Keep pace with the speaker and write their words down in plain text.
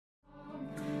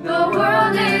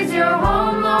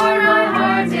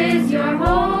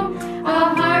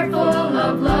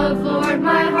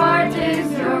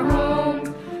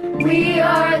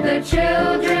the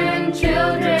children,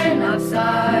 children of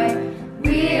Sai.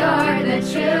 We are the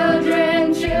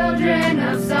children, children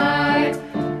of Sai.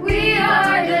 We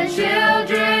are the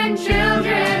children,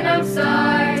 children of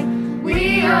Sai.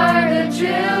 We are the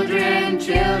children,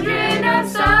 children of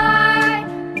Sai.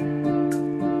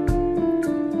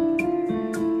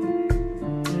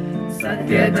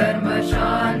 Sathya, Dharma,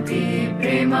 Shanti,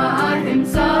 Prema,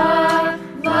 Ahimsa.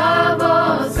 Love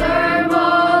all, serve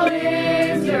all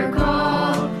is your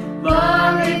call.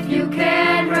 Love if you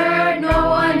can't hurt no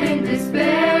one in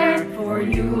despair. For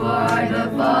you are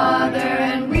the Father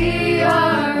and we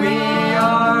are the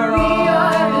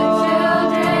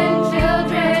children,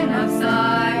 children of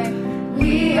Sai.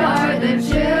 We are the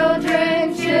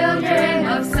children, children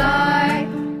of Sai.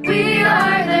 We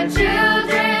are the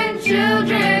children,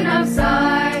 children of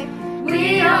Sai.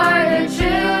 We are the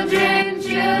children,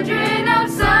 children of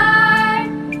Sai.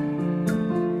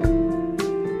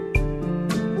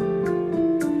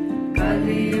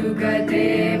 Kali Yuga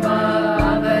Deva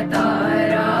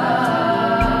Avatara.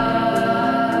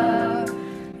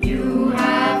 You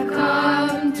have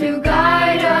come to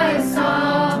guide us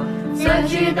all.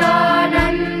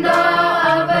 Sachidananda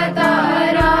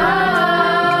Avatara.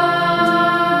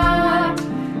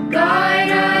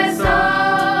 Guide us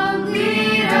all,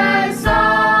 lead us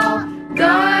all.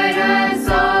 Guide us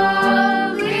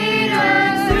all, lead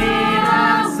us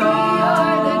all.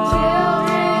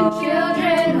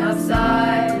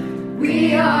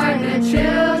 We are the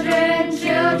children,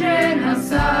 children of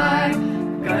Sai.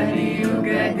 Kali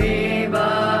Yuga Deva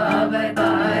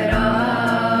Avatara.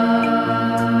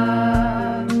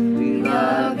 We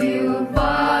love you,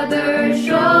 Father,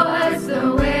 show us the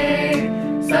way.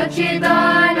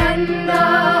 Sachidananda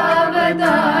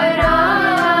Avatara.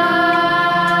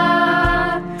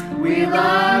 We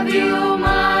love you,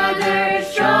 Mother,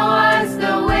 show us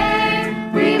the way.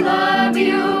 We love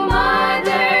you,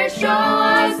 Mother, show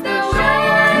us the way.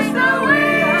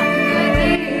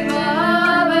 Deva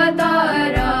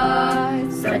Avatara,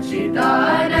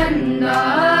 Sachidananda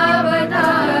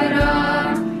Avatara.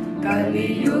 Kali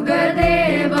Yuga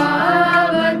Deva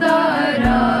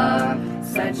Avatara,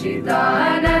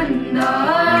 Sachidananda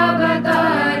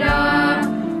Avatara.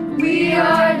 We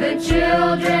are the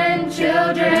children,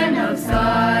 children of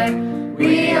Sai.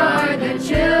 We are the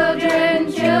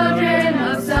children, children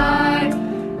of Sai.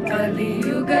 Kali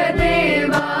Yuga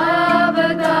Deva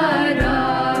Avatara,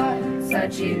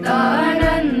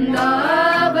 Sachidananda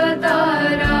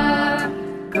Avatara.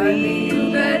 Kali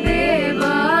Yuga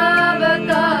Deva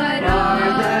Avatara,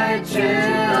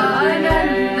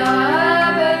 Sachidananda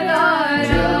Avatara.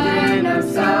 Children of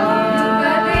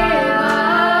Sai. Deva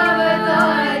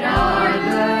Avatara,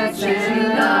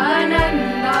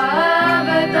 Sachidananda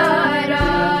Avatara.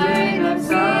 We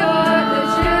are the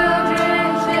children,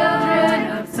 children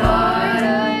of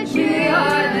Sai. We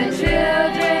are the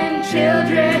children,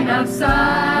 children of Sai.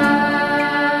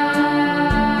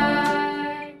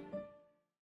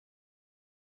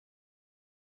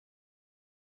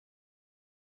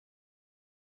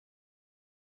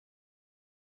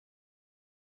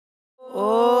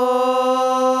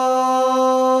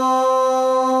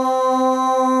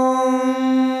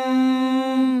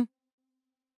 Om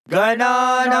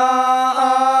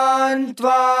Gananaan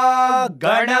tva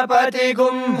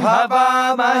Ganapatigum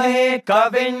Bhavamahe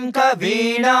Kavin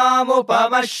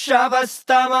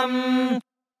Kavinamupamashravastamam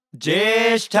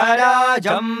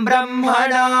Jeshtarajam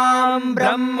Brahmanam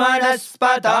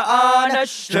Brahmanaspata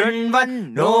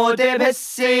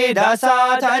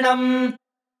Anashrinvannodibhissiddhasatanam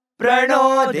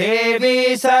Prano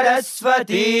Devi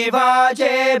Saraswati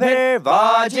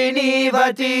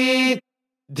Vajebhirvajinivati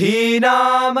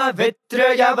Dhinama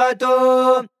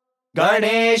Vitrayavato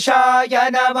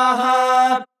Ganeshaya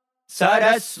Namaha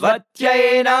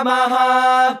Saraswatyai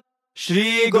Namaha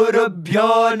Shri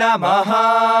Gurubhyo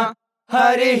Namaha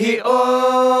Harihi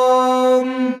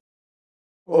Om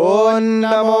Om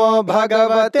Namo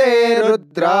Bhagavate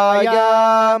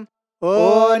Rudraya.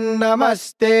 Om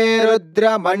Namaste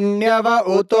Rudramanyava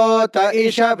Utota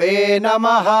Ishave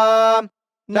Namaha.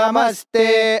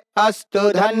 Namaste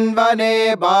Astu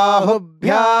Dhanvane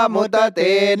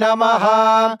Bahubhyamudate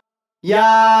Namaha.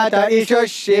 Yata Ishu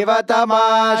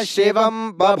Shivatama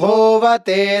Shivam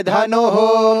Babhovate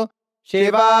Dhanuhu.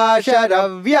 Shiva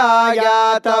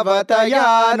Sharavyaya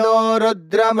Tavatayano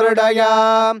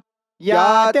Rudramridaya.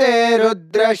 Yate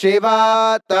Rudra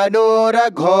Shiva Tanura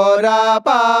Ghora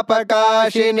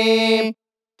Papakashini.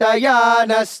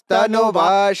 Tayanastanu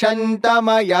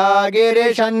Vashantamaya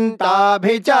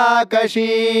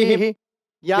Girishantabhichakashi.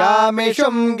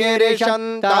 Yamishum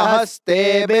Girishantahaste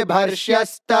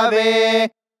Bibharsyastave.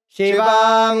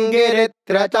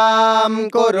 शिवाङ्गिरित्रतां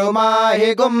कुरु माहि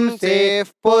गुंसेः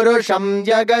पुरुषं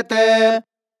जगत्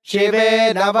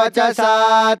शिवेन वचसा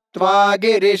त्वा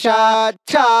गिरिशाच्छावदामसि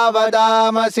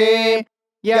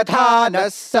यथा नः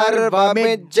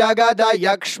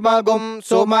सर्वमिज्जगदयक्ष्मगुं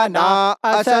सुमना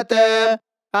असत्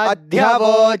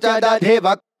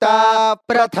अध्यवोचदधिवक्ता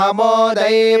प्रथमो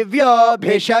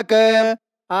दैव्योऽभिषक्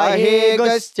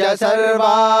अहेगुश्च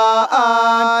सर्वाञ्जम्भयन्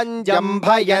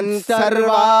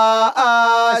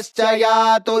सर्वाश्च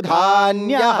यातु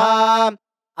धान्यः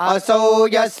असौ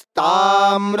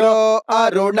यस्ताम्रो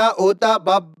अरुण उत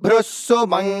बभ्रुः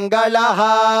सुमङ्गलः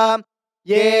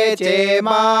ये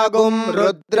चेमागुं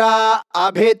रुद्रा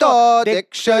अभितो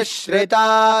दिक्षुश्रिता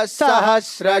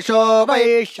सहस्रशो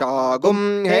वैशागुं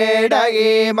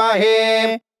हेडयेमहे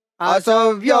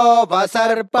असव्यो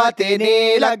वसर्पति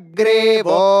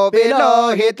नीलग्रीवो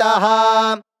विलोहितः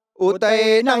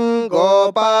उतैनं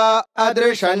गोपा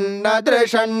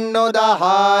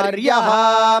अदृशन्नदृशन्नुदहार्यः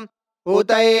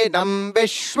उतैनं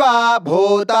विश्वा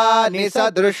भूतानि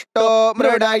सदृष्टो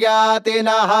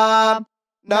मृडयातिनः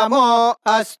नमो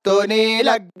अस्तु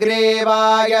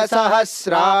नीलग्रीवाय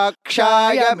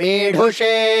सहस्राक्षाय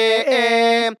मीढुषे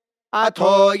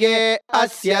अथो ये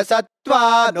अस्य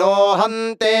सत्त्वानो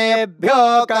हन्तेभ्यो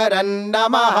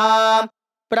करन्नमः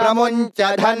प्रमुञ्च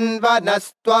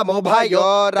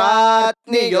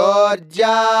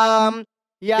धन्वनस्त्वमुभयोरात्नियोर्जाम्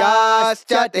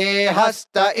याश्च ते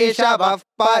हस्त इषवः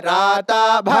पराता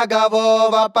भगवो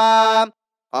वप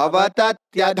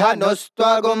अवतत्य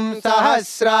धनुस्त्वगुं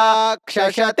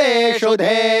सहस्राक्षशते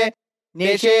शुधे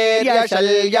निशीर्य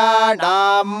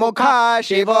शल्याणां मुखा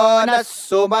शिवो नः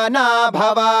सुमना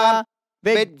भव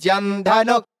विज्यं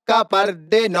धनुः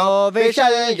कपर्दिनो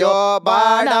विशल्यो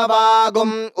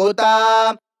बाणवागुम् उत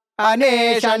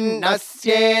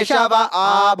अनेशन्नस्येषव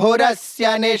आभुरस्य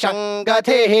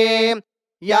निषङ्गथिः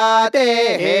याते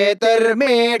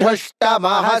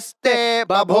हेतुर्मीढुष्टमहस्ते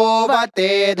बभूव ते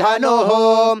धनुः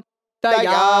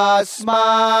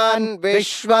तयास्मान्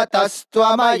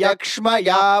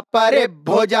विश्वतस्त्वमयक्ष्मया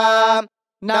परिभुजा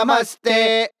नमस्ते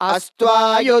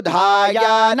अस्त्वायुधाय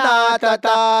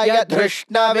नातताय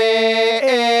धृष्णवे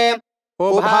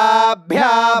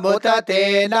उभाभ्यामुत ते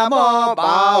नमो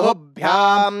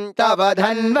बाहुभ्यां तव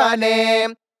धन्वने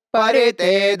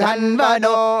परिते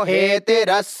धन्वनो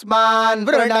हेतिरस्मान्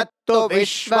वृणत्तु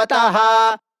विश्वतः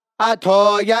अथो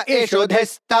य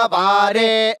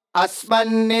इषुधिस्तवारे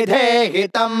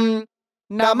अस्मन्निधेहितम्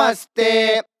नमस्ते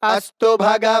अस्तु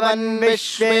भगवन्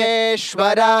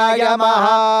विश्वेश्वराय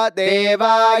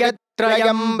महादेवाय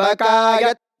त्र्यम्बकाय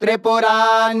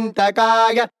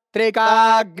त्रिपुरान्तकाय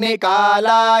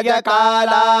त्रिकाग्निकालाय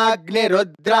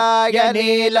कालाग्निरुद्राय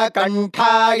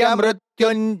नीलकण्ठाय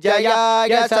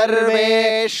मृत्युञ्जयाय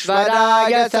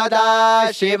सर्वेश्वराय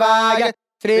सदाशिवाय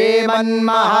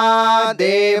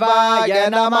श्रीमन्महादेवाय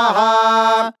नमः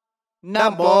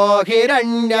नमो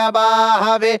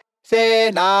हिरण्यबाहवे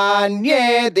सेनान्ये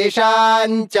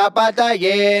दिशाञ्च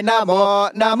पतये नमो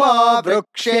नमो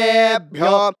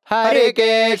वृक्षेभ्यो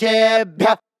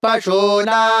हरिकेशेभ्यः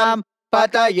पशूनां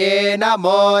पतये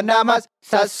नमो नमः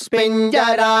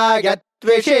सस्पिञ्जराय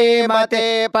त्विषीमते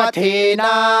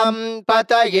पथीनां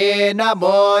पतये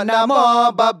नमो नमो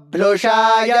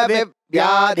बभ्लुषाय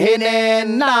व्याधिनेन्नानां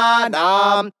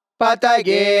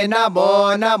पतये नमो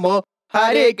नमो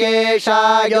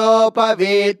हरिकेशायोपवीतिने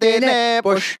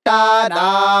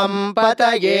पुष्टानां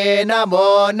पतये नमो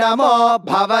नमो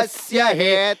भवस्य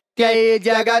हेत्यै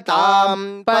जगतां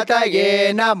पतये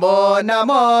नमो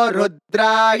नमो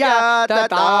रुद्राय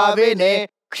तताविने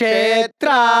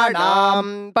क्षेत्राणां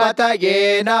पतये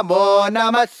नमो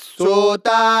नमः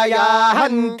सूताय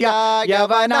हन्त्याय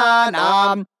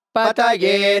वनानां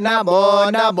पतये नमो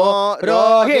नमो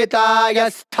रोहिताय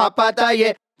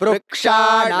स्थपतये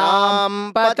वृक्षाणां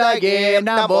पतये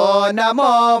नमो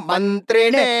नमो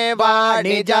मन्त्रिणे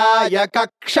वाणिजाय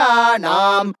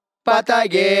कक्षाणां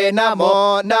पतये नमो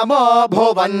नमो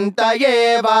भुवन्तये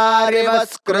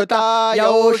वारिवस्कृताय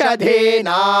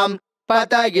औषधीनां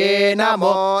पतये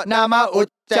नमो नम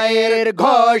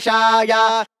उच्चैर्घोषाय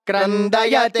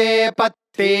क्रन्दयते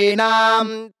पत्रीणां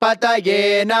पतये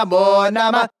नमो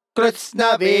नमः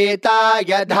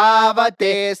कृत्स्नवेताय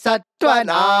धावते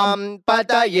सत्त्वनां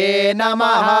पतये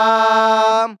नमः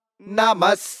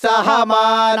नमः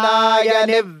सहमानाय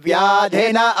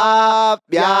निव्याधिन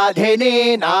आव्याधिनीनां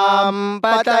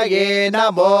पतये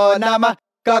नमो नमः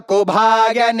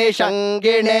ककुभाय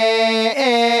निषङ्गिणे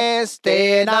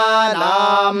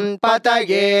स्तेनानां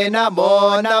पतये नमो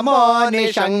नमो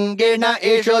निषङ्गिण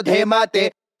इषुधिमते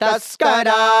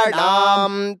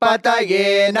तस्कराणां पतये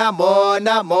नमो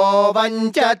नमो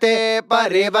वञ्चते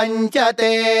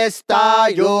परिवञ्चते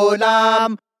स्थायूनां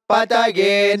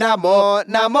पतये नमो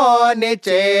नमो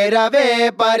निचेरवे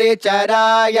परिचरायारण्यानां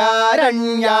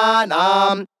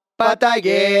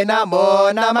पतये नमो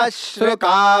नमः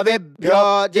श्रुकाविभ्यो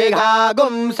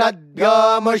जिघागुंसद्भ्यो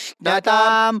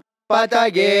मुष्णतां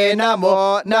पतये नमो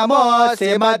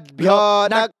नमोऽसिमद्भ्यो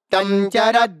नक्तं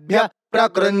चरद्भ्यः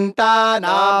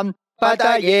प्रकृन्तानां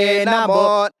पतये नमो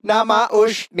नम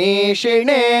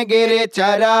उष्णीषिणे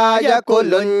गिरिचराय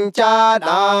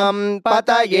कुलुञ्चानां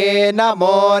पतये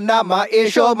नमो नम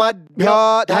इषुमद्भ्यो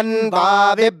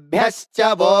धन्वाविभ्यश्च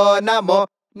वो नमो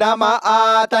नम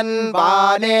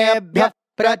आतन्वानेभ्यः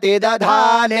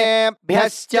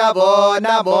प्रतिदधानेभ्यश्च वो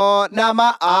नमो नम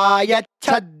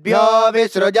आयच्छद्भ्यो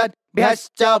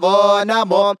विसृजद्भ्यश्च वो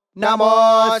नमो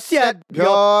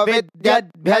नमोऽस्यद्भ्यो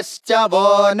विद्यद्भ्यश्च वो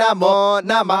नमो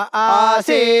नम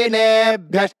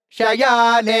आसीनेभ्यः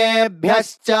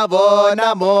शयानेभ्यश्च वो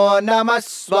नमो नमः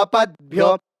स्वपद्भ्यो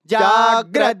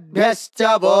जाग्रद्भ्यश्च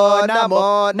वो नमो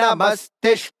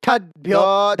नमस्तिष्ठद्भ्यो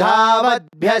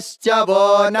धावद्भ्यश्च वो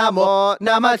नमो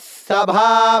नमः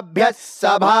सभाभ्यः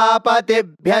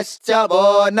सभापतिभ्यश्च वो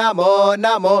नमो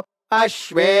नमो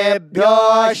अश्वेभ्यो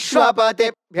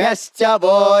अश्वपतिभ्यश्च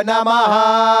वो नमः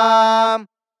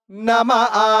नम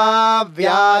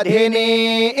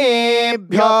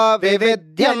आव्याधिनीभ्यो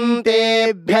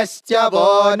विविध्यन्तेभ्यश्च वो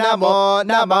नमो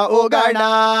नम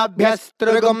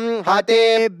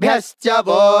उगणाभ्यस्त्रिगुंहतेभ्यश्च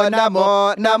वो नमो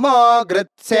नमो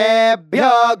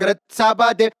गृत्सेभ्यो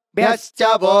गृत्सपतिभ्यश्च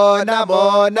वो नमो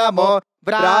नमो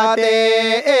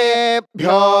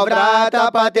व्रातेभ्यो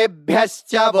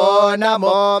व्रातपतिभ्यश्च वो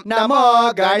नमो नमो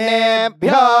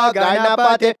गणेभ्यो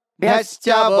गणपतिभ्यश्च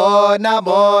वो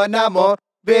नमो नमो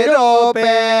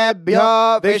विरूपेभ्यो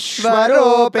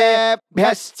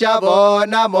विश्वरूपेभ्यश्च वो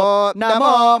नमो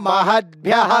नमो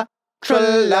महद्भ्यः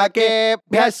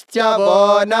क्षुल्लकेभ्यश्च वो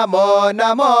नमो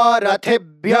नमो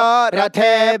रथिभ्यो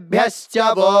रथेभ्यश्च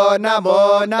वो नमो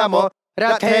नमो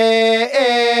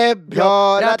रथेभ्यो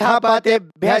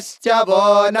रथपतिभ्यश्च वो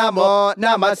नमो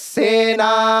नमः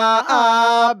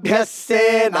सेनाभ्यः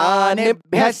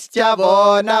सेनानिभ्यश्च वो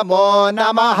नमो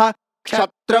नमः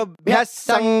क्षत्रुभ्यः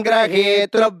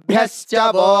संग्रहेतृभ्यश्च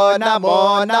वो नमो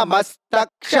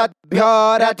नमस्तक्षद्भ्यो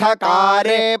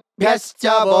रथकारेभ्यश्च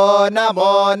वो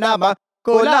नमो नमः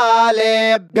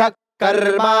कुलालेभ्यः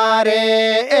कर्मारेभ्यश्च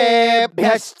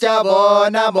वो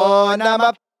नमो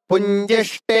नमः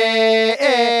पुञ्जिष्टेभ्यो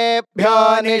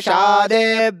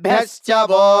निषादेभ्यश्च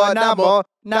वो नमो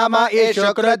नम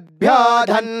इषुकृद्भ्यो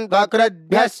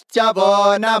धन्वकृद्भ्यश्च वो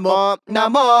नमो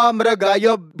नमो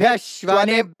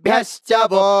मृगयुभ्यश्वनिभ्यश्च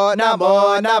वो नमो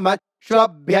नमः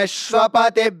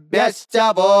श्वभ्यश्वपतिभ्यश्च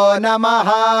वो नमः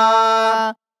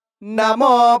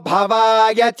नमो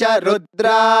भवाय च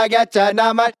रुद्राय च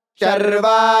नमः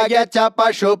शर्वाय च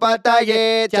पशुपतये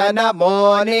च नमो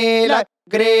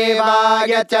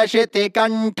नीलग्रीवाय च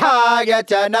शितिकण्ठाय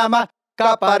च नमः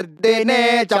कपर्दिने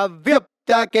च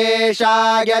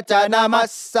व्युप्तकेशाय च नमः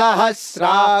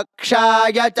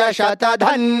सहस्राक्षाय च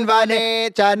शतधन्वने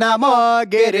च नमो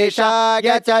गिरिशाय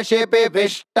च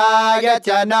शिपिविष्टाय च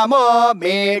नमो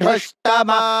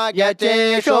मेढुष्टमाय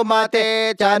चेषुमते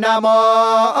च नमो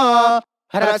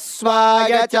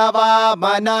ह्रस्वाय च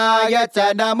वामनाय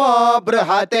च नमो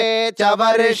बृहते च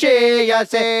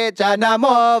वर्षीयसे च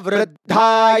नमो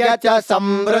वृद्धाय च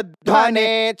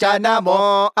संवृध्वने च नमो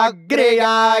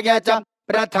अग्र्याय च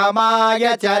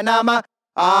प्रथमाय च नमः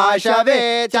आशवे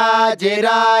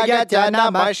चाजिराय च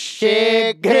नमः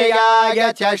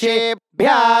शीघ्र्याय च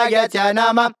शेभ्याय च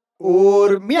नमः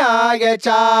ऊर्म्याय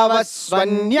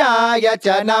चावस्वन्याय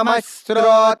च नमः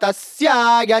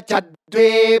स्रोतस्याय च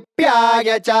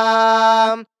द्वीप्याय च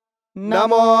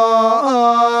नमो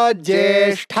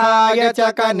ज्येष्ठाय च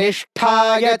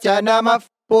कनिष्ठाय च नमः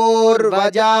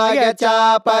पूर्वजाय च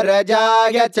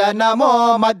परजाय च नमो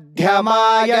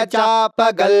मध्यमाय च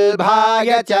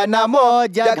पगल्भाय च नमो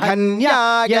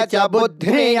जघन्याय च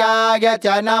बुद्ध्याय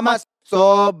च नमः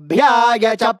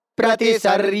सोभ्याय च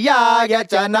प्रतिसर्याय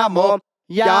च नमो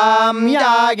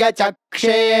याम्याय च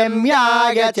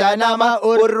क्षेम्याय च नमः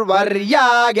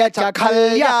उर्वर्याय च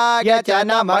खल्याय च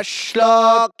नमः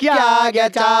श्लोक्याय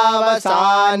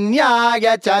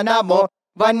चावसान्याय च नमो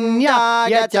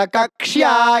वन्याय च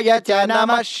कक्ष्याय च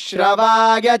नमः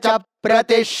श्रवाय च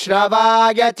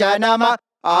प्रतिश्रवाय च नमः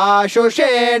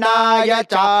आशुषेणाय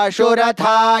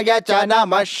चाशुरथाय च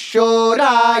नमः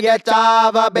शूराय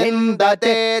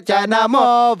चावभिन्दते च नमो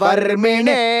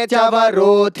वर्मिणे च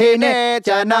वरूथिने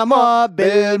च नमो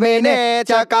बिल्मिने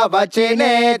च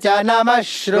कवचिने च नमः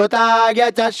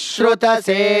श्रुताय च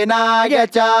श्रुतसेनाय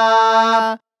च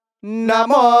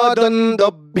नमो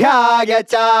दुन्दुभ्याय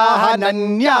च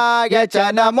हनन्याय च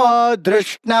नमो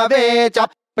धृष्णवे च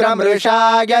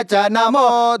प्रमृषाय च नमो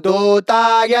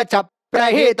दूताय च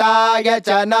प्रहिताय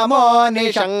च नमो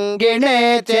निषङ्गिणे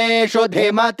चेषु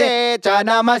धिमते च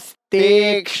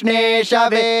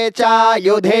नमस्तीक्ष्णेशवे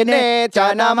चायुधिने च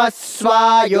नमः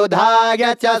स्वायुधाय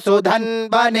च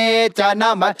सुधन्वने च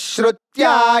नमः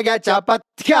श्रुत्याय च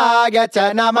पथ्याय च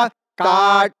नमः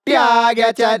काट्याय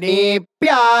च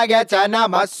नीप्याय च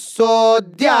नमः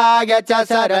सोद्याय च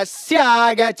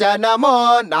सरस्याय च नमो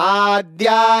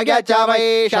नाद्याय च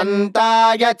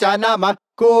वैशन्ताय च नमः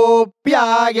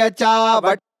कूप्याय च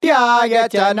वट्याय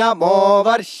च नमो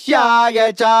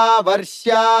वर्ष्याय च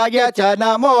वर्ष्याय च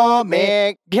नमो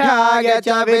मेघ्याय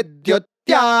च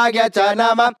विद्युत्याय च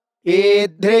नमः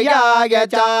ईध्र्याय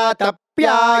च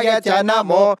तप्याय च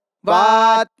नमो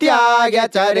वात्याय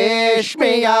च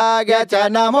रेश्म्याय च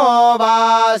नमो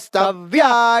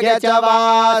वास्तव्याय च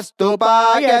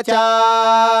वास्तुपाय च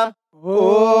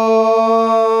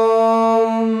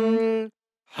ॐ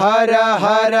हर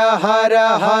हर हर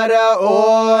हर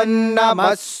ॐ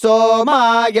नमः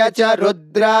सोमाय च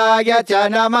रुद्राय च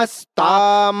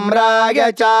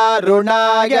नमस्ताम्राय च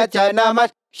रुणाय च नमः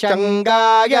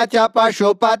शङ्गाय च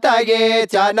पशुपतये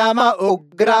च नमः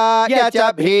उग्राय च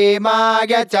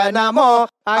भीमाय च नमो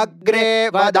अग्रे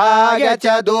वधाय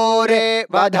च दूरे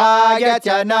वधाय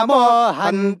च नमो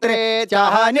हन्त्रे च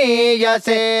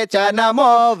हनीयसे च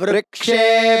नमो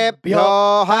वृक्षेभ्यो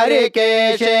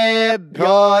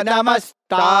हरिकेशेभ्यो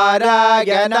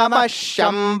नमस्ताराय नमः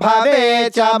शम्भवे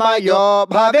च मयो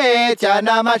भवे च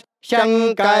नमः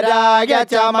शङ्कराय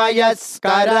च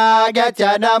मयस्कराय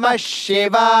च नमः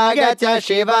शिवाय च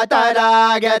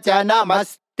शिवतराय च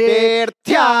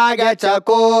नमस्तीर्थ्याय च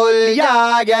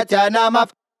कूल्याय च नमः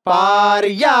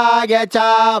पार्याय च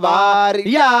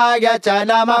वार्याय च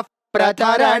नमः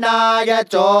प्रतरणाय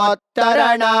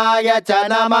चोत्तरणाय च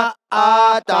नमः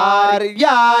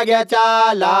आतार्याय च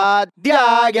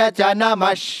लाद्याय च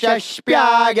नमः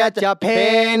शष्प्याय च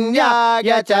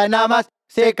फेन्याय च नमः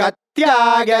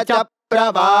सिकत्याय च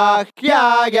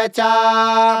प्रवाह्याय च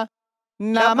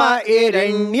नमः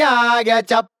इरण्याय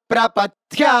च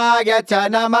प्रपथ्याय च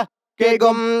नमः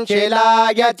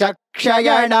किगुंशिलाय च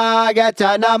क्षयणाय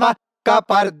च नमः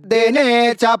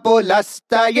कपर्दिने च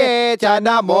पुलस्तये च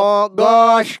नमो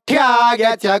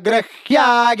गोष्ठ्याय च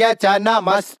गृह्याय च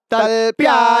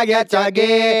नमस्तल्प्याय च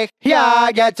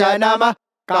गेह्याय च नमः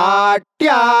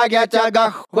काट्याय च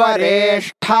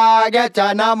गह्वरेष्ठाय च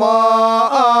नमो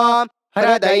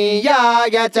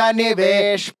हृदयाय च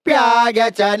निवेश्प्याय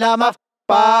च नमः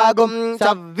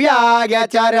पागुंसव्याय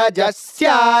च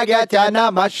रजस्याय च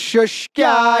नमः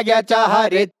शुष्क्याय च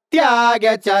हरित्याय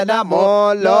च नमो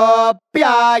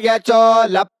लोप्याय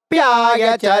चोलप्याय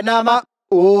च नमः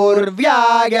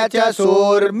ऊर्व्याय च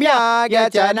सूर्म्याय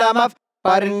च नमः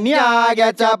पर्ण्याय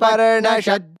च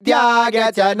पर्णशद्याय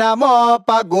च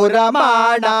नमोपगुरमाणाय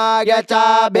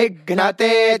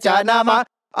चाभिघ्नते च नमः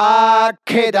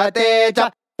आखिदते च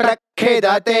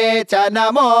प्रखिदते च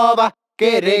नमो वः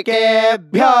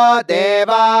किरिकेभ्यो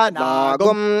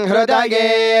देवानागुं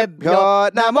हृदयेभ्यो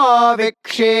नमो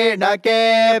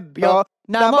विक्षीणकेभ्यो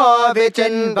नमो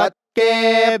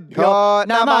विचिन्वत्केभ्यो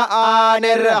नमः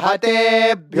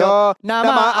आनिर्हतेभ्यो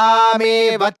नमः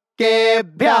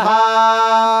आमीवत्केभ्यः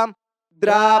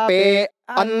द्रापे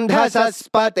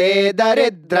अन्धसस्पते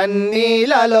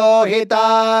दरिद्रन्नीललोहिता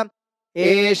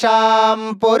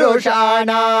येषां पुरुषाणामेषां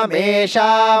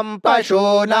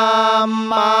पशूनां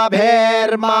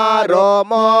माभेर्मा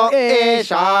रोमो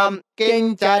येषां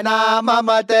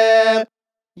किञ्चनाममत्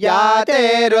या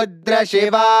ते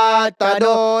रुद्रशिवा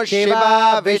तनो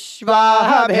शिवा विश्वाह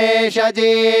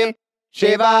भेषजी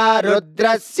शिवा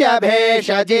रुद्रस्य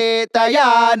भेषजी तया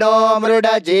नो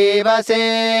मृडजीवसे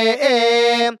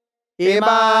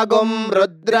इमागुं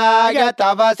रुद्राय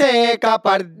तवसे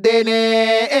कपर्दिने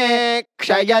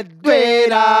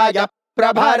क्षयद्वेराय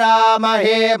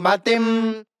प्रभरामहे मतिं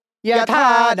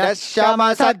यथा नः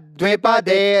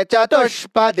शमसद्विपदे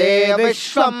चतुष्पदे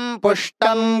विश्वं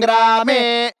पुष्टं ग्रामे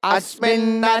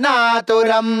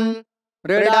अस्मिन्ननातुरम्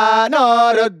मृडानो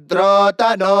रुद्रो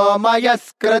तनो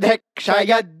मयस्कृधि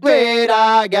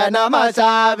क्षयद्वेराय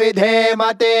नमसा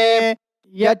विधेमते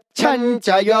यच्छञ्च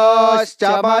योश्च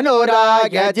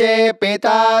मनुरायजे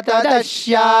पिता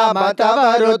तदश्याम तव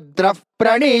रुद्रः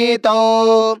प्रणीतो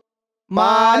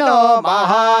मानो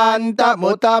महान्तमुतमानो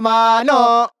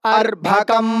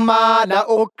अर्भकं मान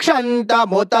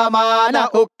उक्षन्तमुतमान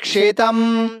उक्षितम्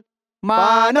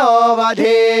मानो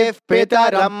वधेः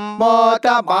पितरं मोत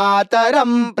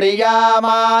मातरं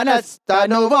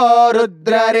प्रियामानस्तनुवो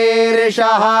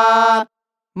रुद्ररीरिषः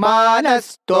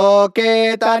मानस्तोकेतनये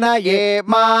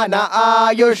मान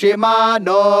आयुषि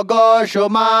मानो गोषु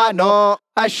मानो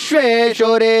अश्वेषु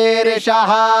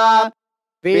रीरिषः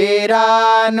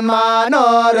वीरान्मानो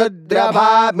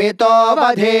रुद्रभामितो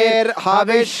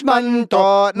वधेर्हविष्मन्तो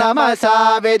नमसा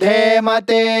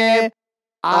विधेमते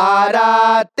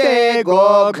आरात्ते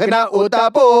गोघ्न उत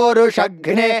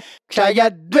पूरुषघ्ने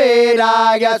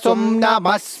क्षयद्वीराय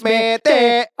सुम्नमस्मे ते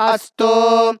अस्तु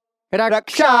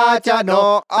रक्षा च नो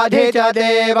अधि च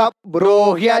देव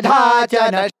ब्रूह्यधा च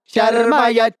न शर्म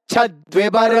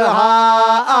यच्छद्विबर्हाः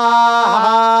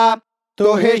तु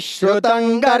हि श्रुतं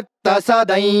गर्त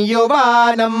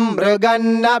सदंयुवानं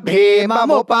मृगन्न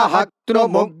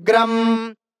भीममुपहक्तृमुग्रम्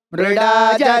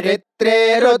मृडाचरित्रे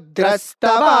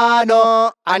रुद्रस्तवानो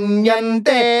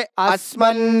अन्यन्ते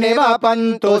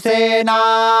अस्मन्निवपन्तु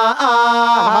सेनाः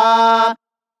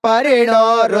परिणो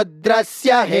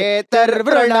रुद्रस्य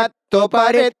हेतर्वृणत्तु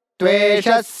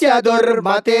परित्वेषस्य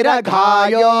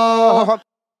दुर्मतिरघायोः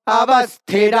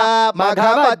अवस्थिरा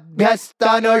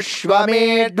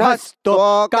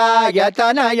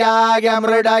मघवद्भ्यस्तनुष्वमेध्वस्तोकायतनयाय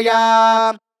मृडया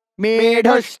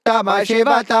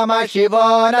मीढुष्टमशिवतम शिवो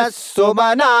नः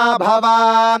सुमना भवा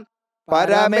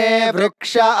परमे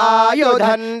वृक्ष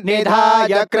आयुधन्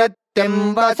निधाय कृत्तिं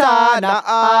वसान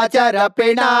आचर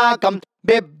पिनाकं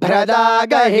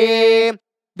बिभ्रदागहि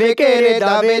विकिरित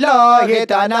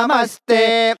विलोहित नमस्ते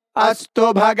अस्तु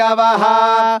भगवः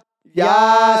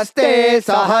यास्ते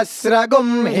सहस्रगुं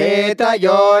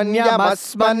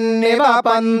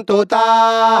हेतयोऽन्यमस्मन्निवपन्तु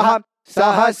ताः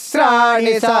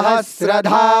सहस्राणि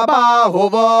सहस्रधा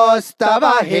बाहुवोस्तव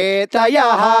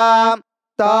हेतयः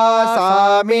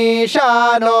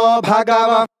तासामीशानो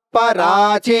भगवः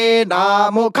पराचीनामुखाकृधि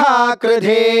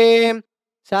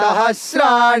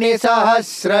सहस्राणि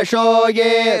सहस्रशो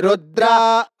ये रुद्रा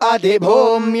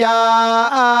अधिभूम्याम्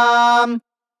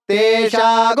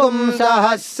तेषागुं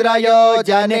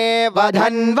सहस्रयोजने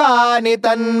वधन्वानि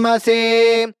तन्मसि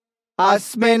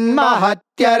अस्मिन्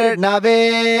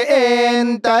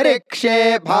महत्यर्णवेऽन्तरिक्षे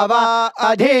भवा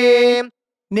अधि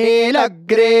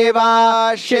नीलग्रीवा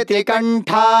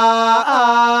शितिकण्ठा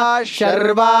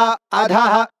शर्वा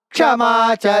अधः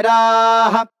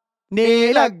क्षमाचराः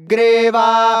नीलग्रीवा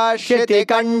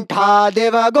शितिकण्ठा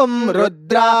दिवगुं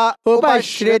रुद्रा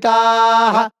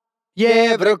उपश्रिताः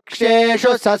ये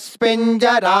वृक्षेषु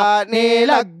सस्पिञ्जरा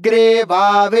नीलग्रीवा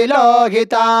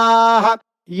विलोहिताः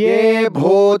ये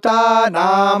भूतानामधिपतयो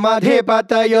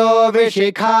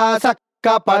विशिखासः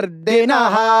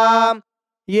कपर्दिनः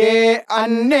ये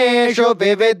अन्येषु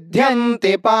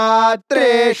विविध्यन्ति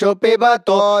पात्रेषु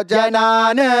पिबतो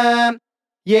जनान्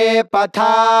ये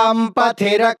पथां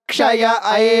पथि रक्षय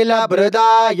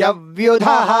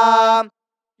ऐलभृदायव्युधः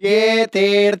ये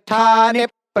तीर्थानि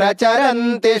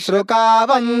प्रचरन्ति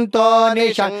श्रुकावन्तो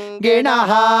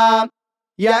निषङ्गिणः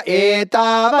य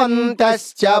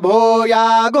एतावन्तश्च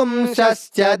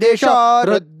भूयागुंसश्च दिशो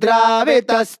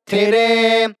रुद्रावितस्थिरे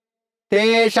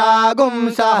तेषागुं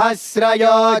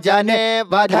सहस्रयोजने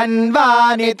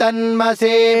वधन्वानि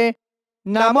तन्मसि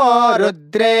नमो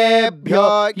रुद्रेभ्यो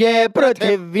ये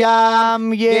पृथिव्यां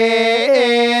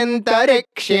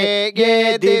येऽन्तरिक्षे ये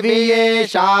दिवि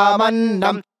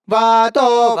येषामन्नं वातो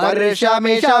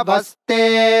वर्षमिषवस्तेभ्यो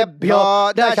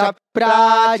दश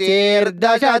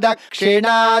प्राचीर्दश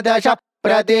दक्षिणादश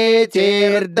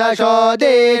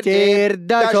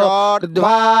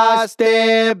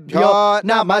प्रतीचीर्दशोदीचीर्दशोर्ध्वास्तेभ्यो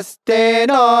नमस्ते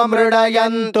नो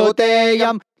मृडयन्तु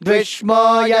तेयं द्विष्मो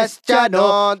यश्च नो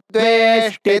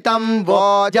द्वेष्टितं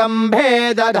वोजम्भे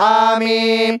दधामि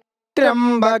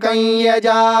त्र्यम्बकं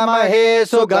यजामहे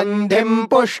सुगन्धिं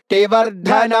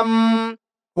पुष्टिवर्धनम्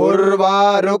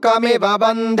उर्वारुकमिव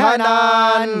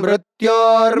बन्धनान्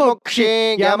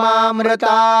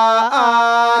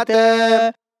मृत्योर्मुक्षीयमामृतात्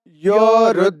यो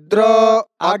रुद्रो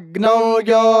अग्नौ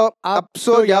यो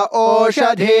अप्सु य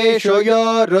ओषधीषु यो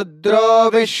रुद्रो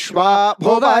विश्वा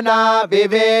भुवना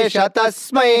विवेश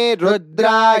तस्मै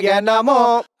रुद्राय नमो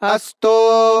अस्तु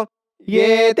ये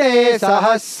ते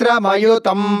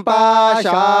सहस्रमयुतं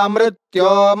पाशा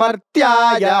मृत्यो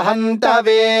मर्त्याय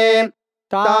हन्तवे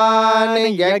तान्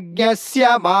यज्ञस्य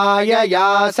मायया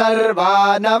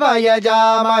सर्वानवयजामहे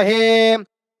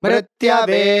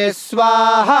मृत्यवे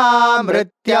स्वाहा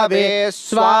मृत्यवे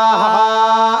स्वाहा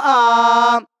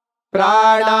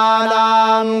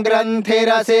प्राणानां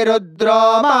ग्रन्थिरसि रुद्रो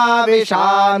मा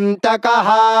विशान्तकः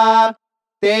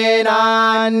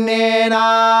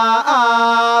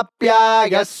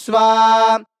तेनान्येनाप्यायस्व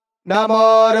नमो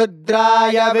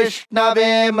रुद्राय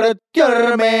विष्णवे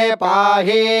मृत्युर्मे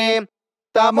पाहि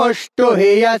तमुष्टु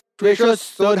हि यस्विषुः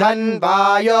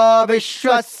सुधन्वायो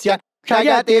विश्वस्य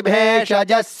क्षयति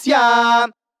भेषजस्य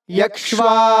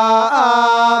यक्ष्वा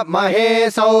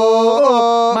महेशौ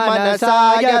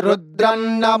मनसाय रुद्रं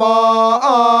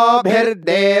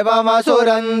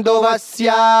नमोभिर्देवमसुरन्दुवस्य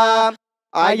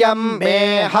अयं मे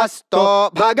हस्तो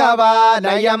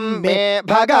भगवानयं मे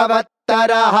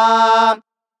भगवत्तरः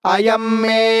अयं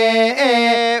मे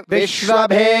विश्वभेषजो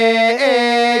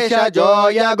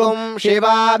यगुं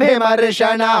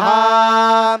शिवाभिमर्शनः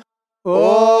ॐ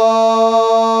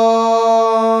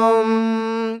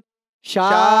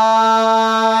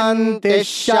शान्ति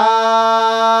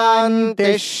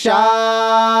शान्ति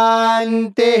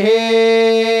शान्तिः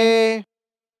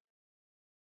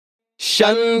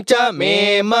शञ्च मे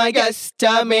मयश्च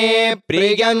मे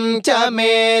प्रियञ्च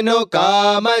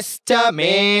मेऽनुकामश्च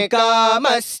मे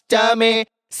कामश्च मे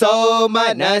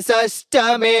सौमनसश्च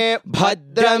मे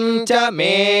भद्रं च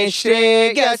मे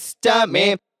श्रेयश्च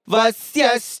मे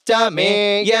वस्यश्च मे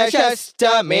यशश्च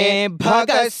मे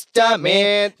भगश्च मे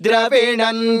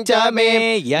द्रविणं च मे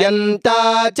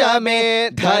यन्ता च मे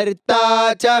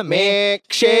धर्ता च मे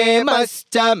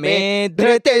क्षेमश्च मे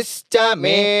धृतिश्च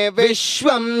मे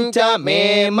विश्वं च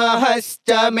मे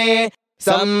महश्च मे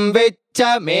संविच्च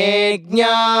मे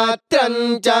ज्ञात्रं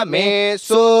च मे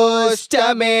सोश्च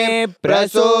मे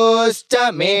प्रसोश्च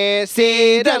मे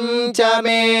सीरं च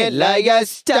मे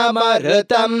लयश्च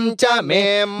मरुतं च मे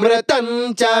मृतं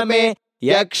च मे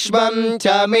यक्ष्मं च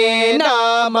मे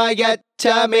नामयच्च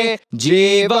मे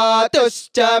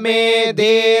जीवातुश्च मे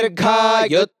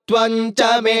दीर्घायुत्वं च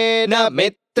मे न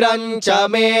मित्रं च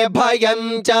मे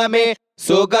भयं च मे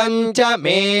सुगं च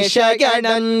मे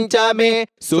शयनं च मे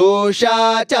सुषा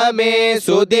च मे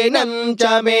सुदिनं च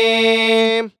मे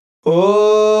ॐ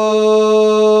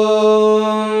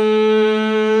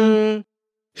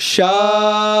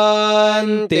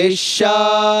शान्ति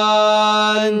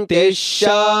शान्ति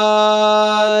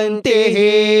शान्तिः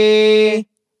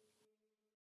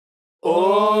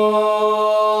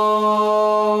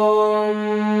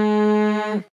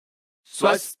ॐ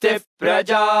स्वस्ति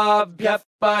प्रजाभ्यः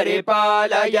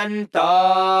परिपालयन्ताम्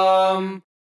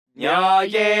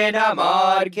न्यायेन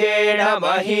मार्गेण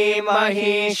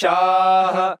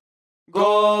महीमहीषाः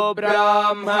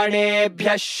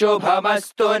गोब्राह्मणेभ्यः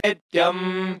शुभमस्तु नित्यम्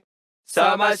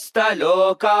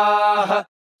समस्तलोकाः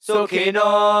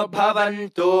सुखिनो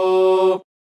भवन्तु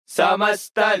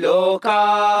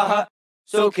समस्तलोकाः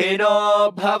सुखिनो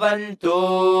भवन्तु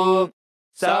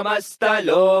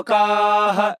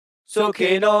समस्तलोकाः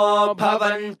सुखिनो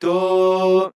भवन्तु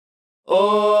ॐ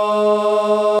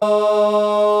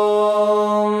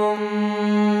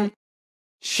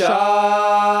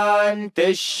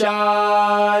शान्ति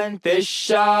शान्ति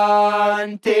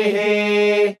शान्तिः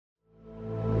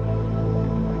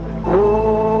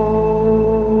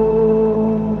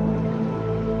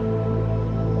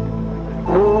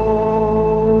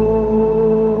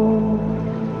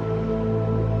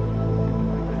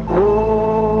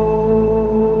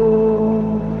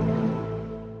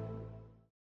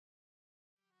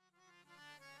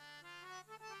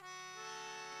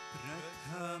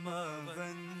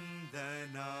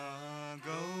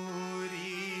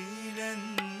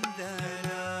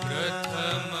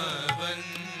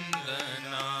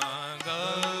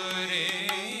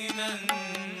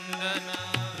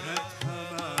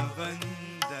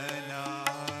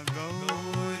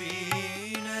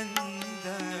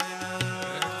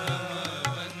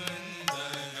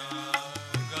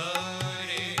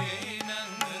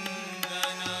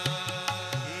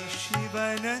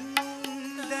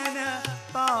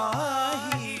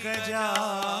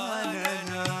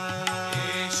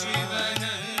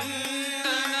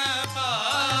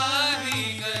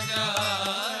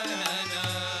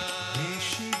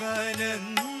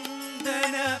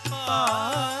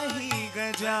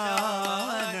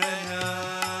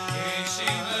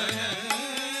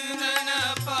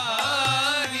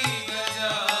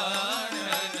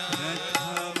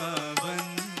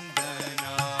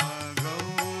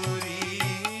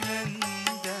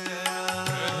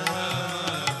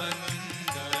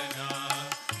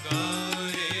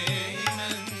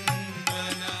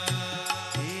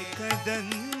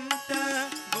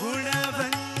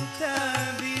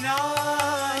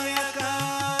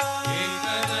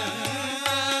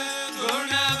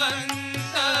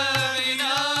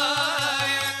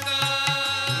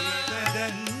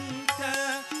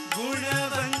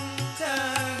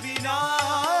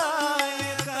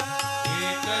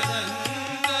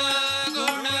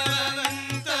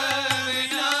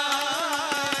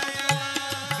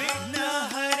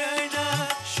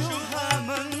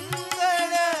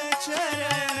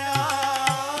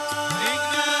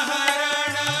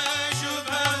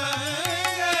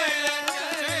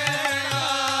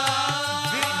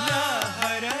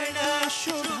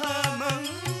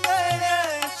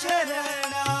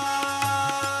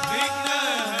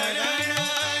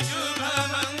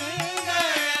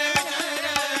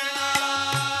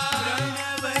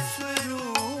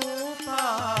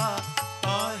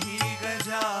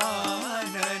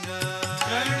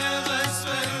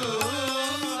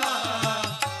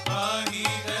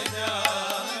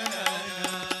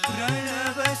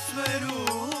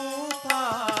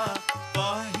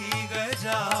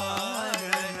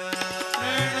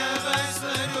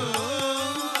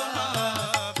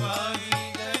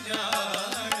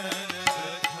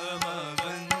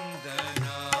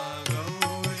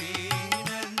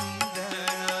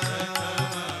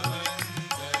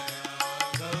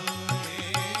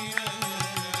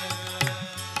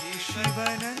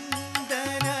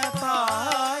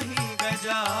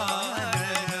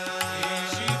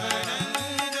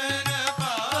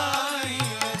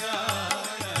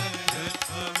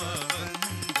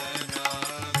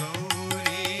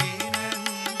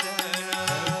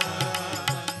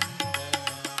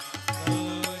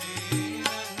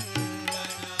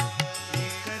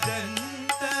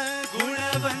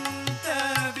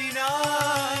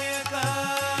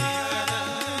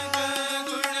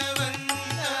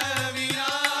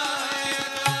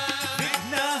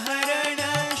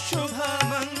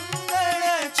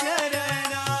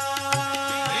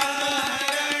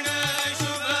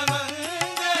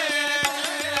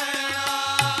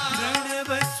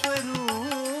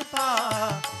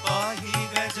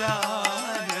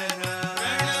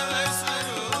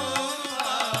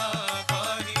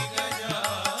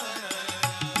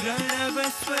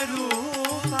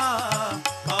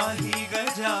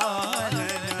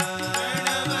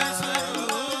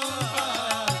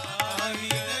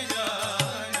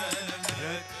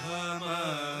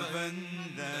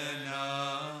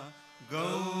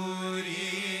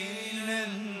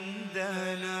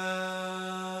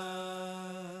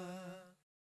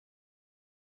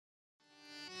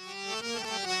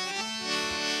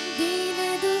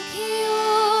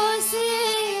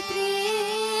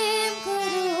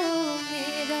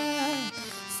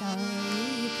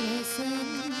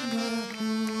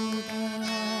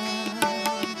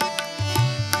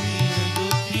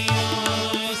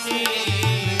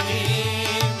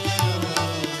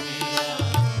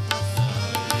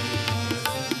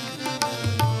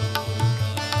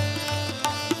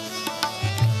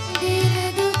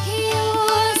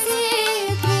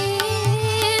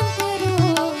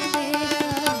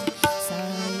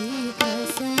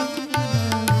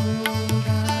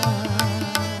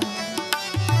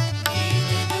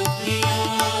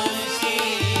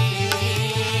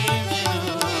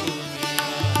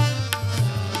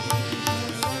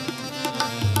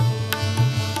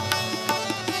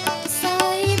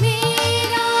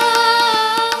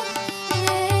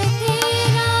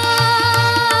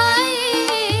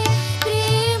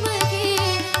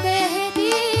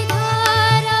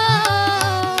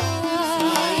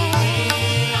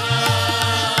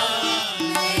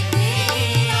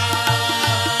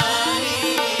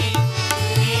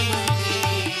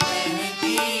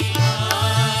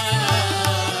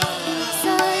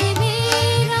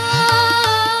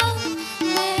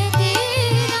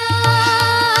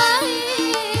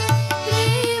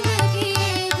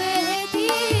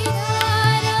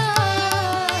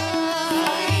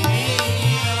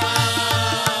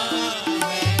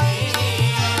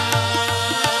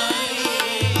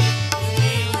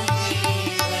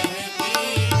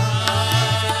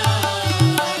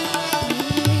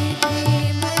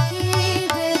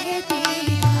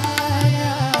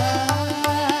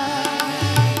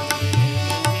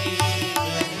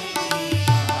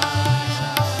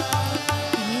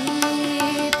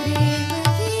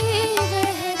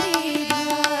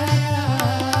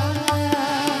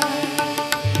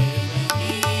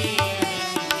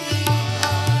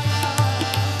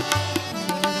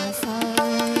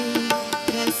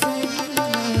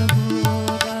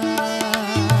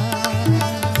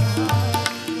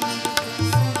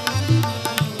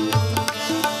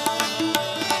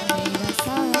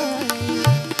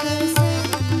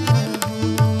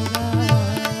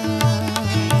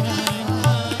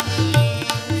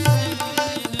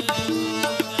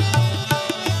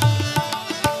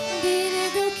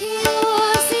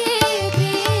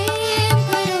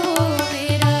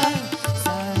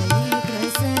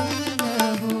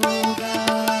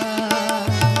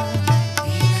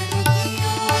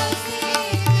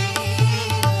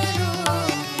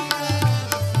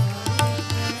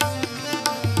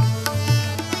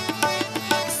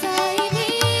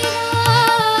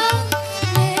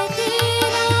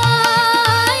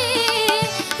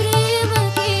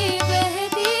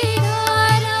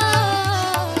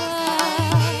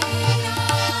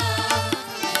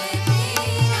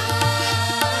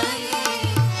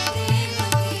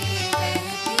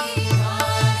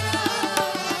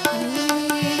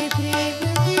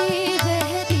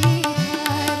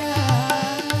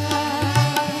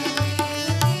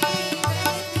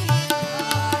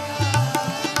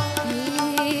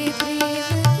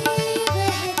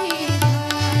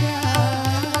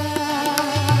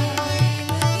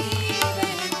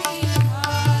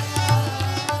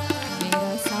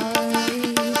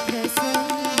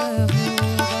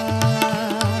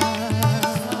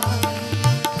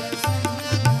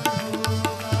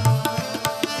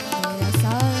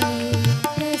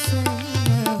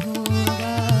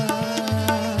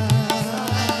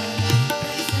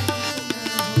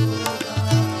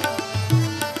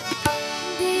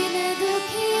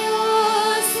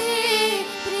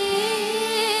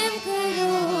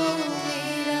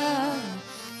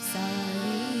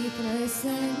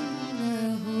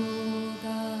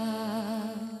होगा।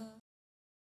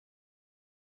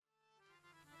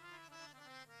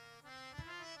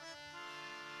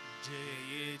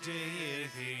 जय जय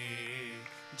हे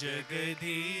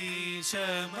जगदीश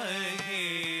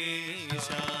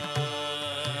महेशा।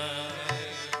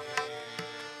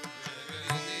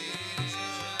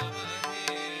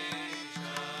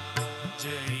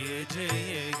 जय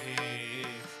जय हे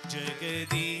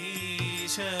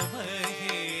जगदीश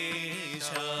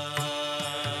महेशा।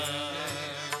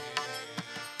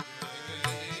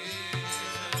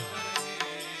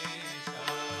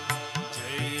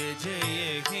 जय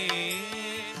जय हे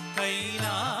कैलासवासा।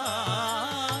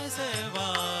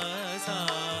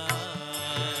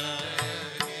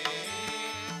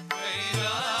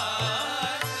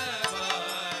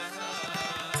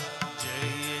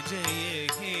 जय जय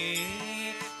हे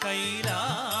कैलासवासा।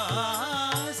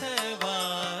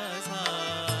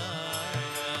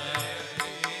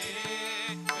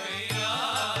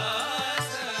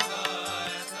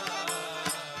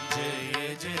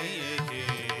 जय जय हे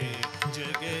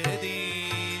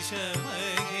जगदीश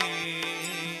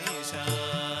महेशा।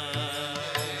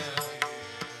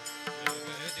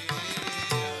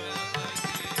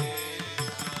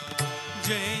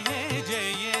 जय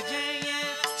जय जय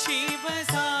शिव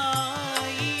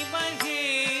साई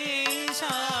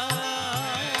महेशा।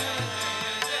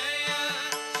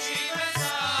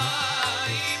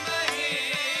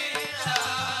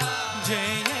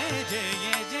 जय जय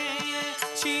जय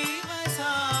शिव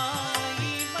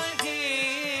साई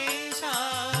महेशा।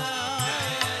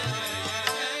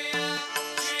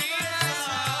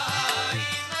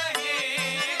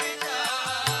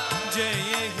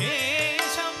 जय हे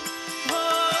शंभो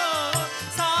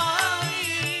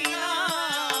साईनाथा।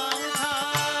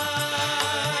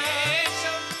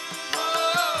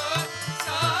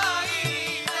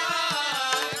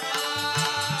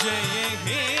 जय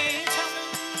हे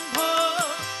शंभो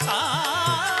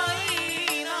साईनाथा।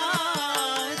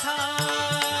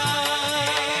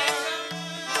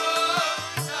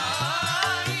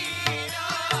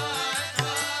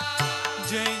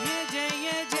 जय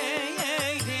जय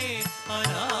जय हे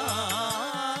अनाथनाथा।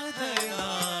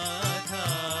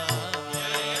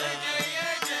 जय जय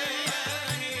जय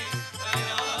हे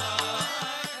अनाथनाथा।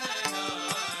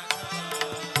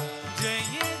 जय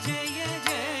जय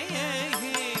जय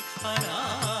हे अनाथनाथा।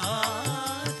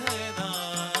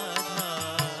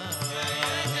 जय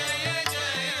जय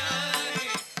जय हे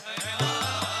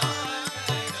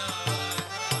अनाथनाथा।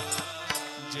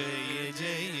 जय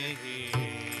जय हे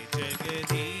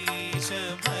जगदीश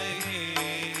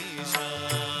महेशा।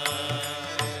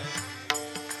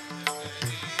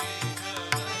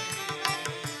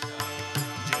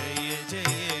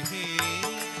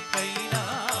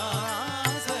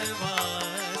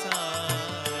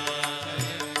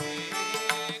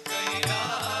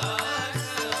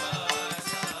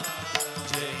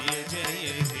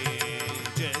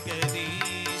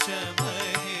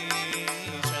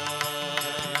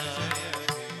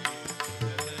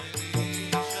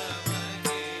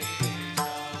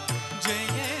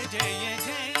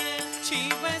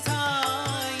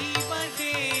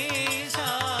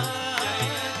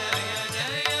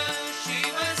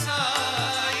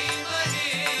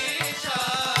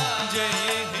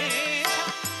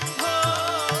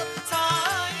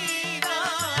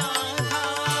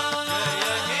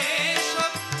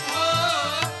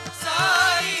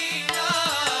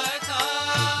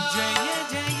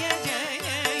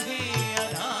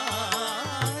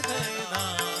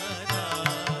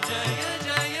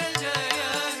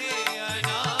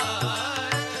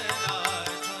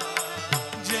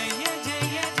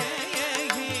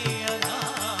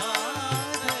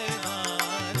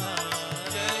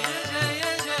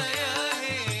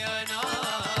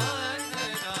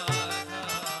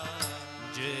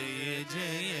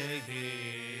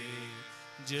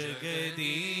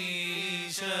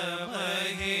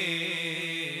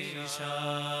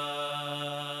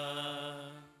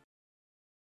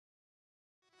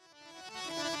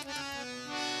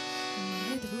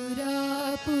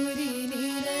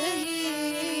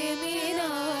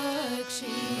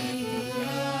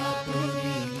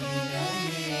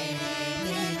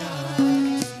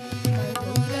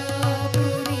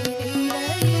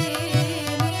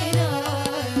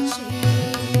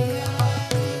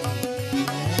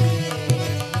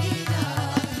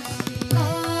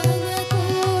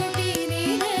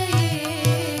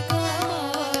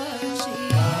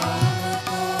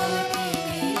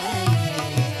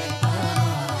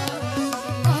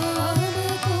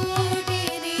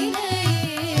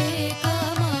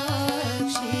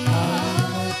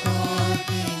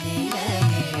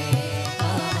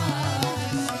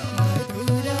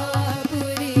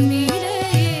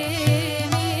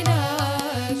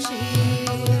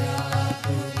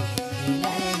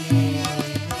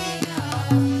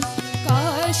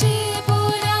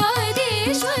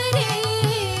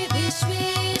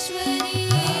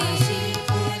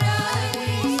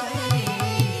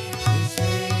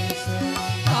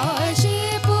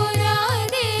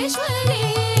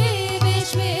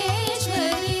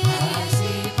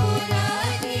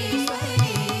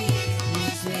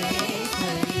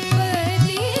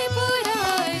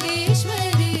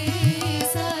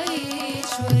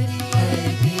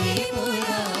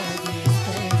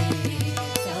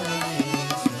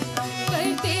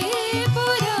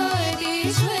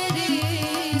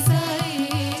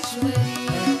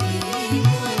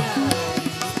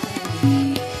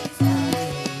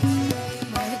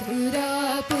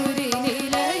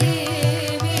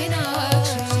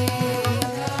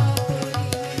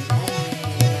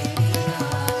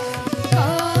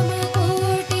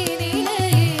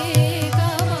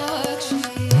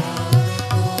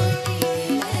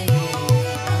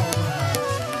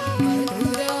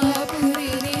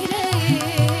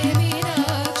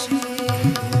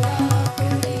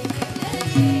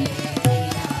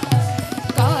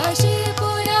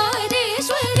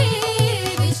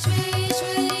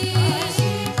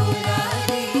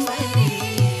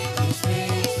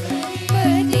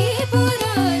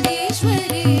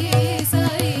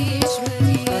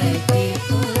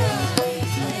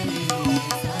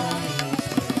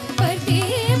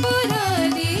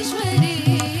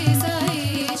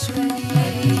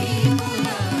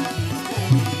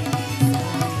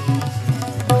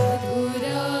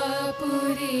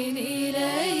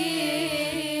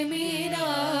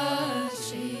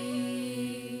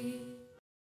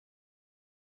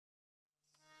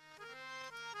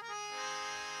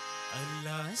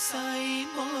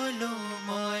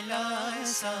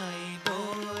 साई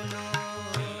बोलो,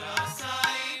 अल्लाह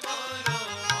साई बोलो,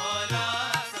 मौला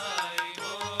साई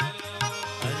बोलो,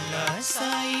 अल्लाह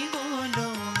साई बोलो,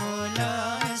 मौला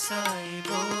साई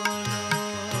बोलो,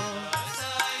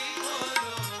 साई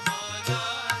बोलो, मौला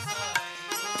साई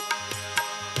बोलो।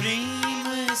 प्रेम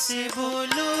से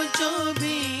बोलो जो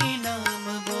भी नाम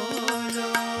बोलो,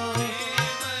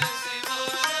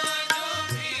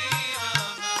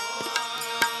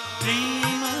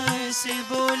 प्रेम से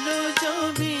बोलो जो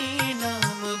भी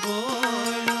नाम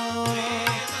बोलो,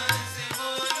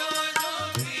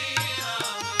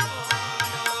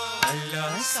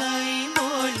 अल्लाह साई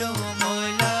बोलो,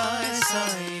 मौला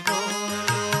साई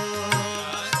बोलो,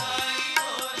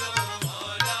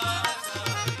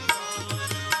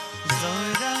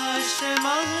 ज़ोराश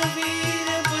महावीर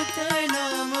बुद्ध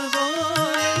नाम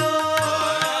बोलो,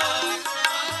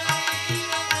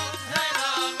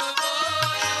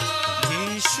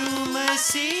 यीशु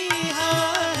मसीहा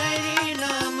हरि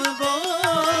नाम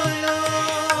बोलो,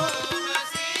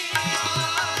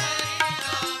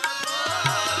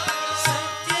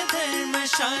 सत्य धर्म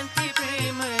शांति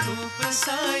प्रेम रूप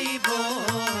साई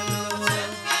बोलो,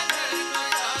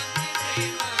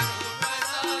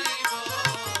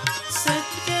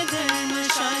 सत्य धर्म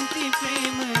शांति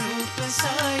प्रेम रूप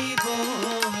साई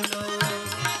बोलो,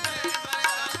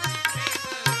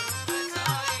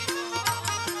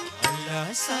 अल्लाह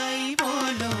साई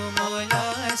बोलो, मौला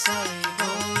साई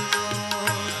बोलो,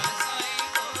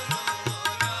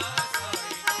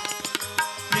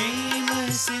 प्रेम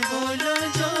से बोलो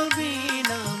जो भी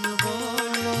नाम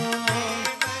बोलो,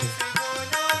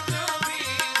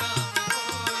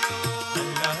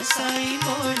 अल्लाह साई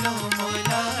बोलो,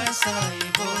 मौला साई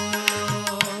बोलो,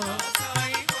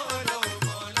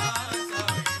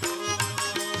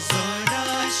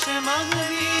 ज़ोराश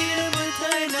महावीर बुद्ध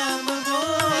नाम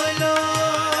बोलो,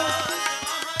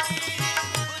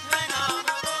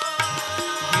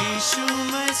 यीशु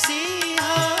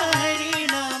मसीहा हरि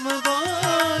नाम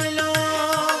बोलो,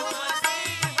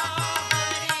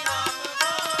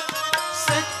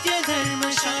 सत्य धर्म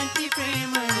शांति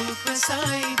प्रेम रूप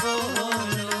साई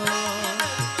बोलो,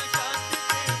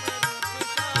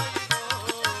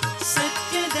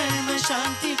 सत्य धर्म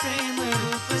शांति प्रेम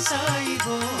रूप साई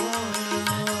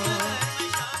बोलो,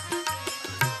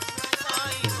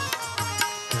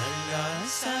 अल्लाह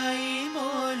साई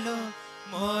बोलो,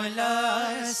 मौला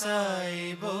साई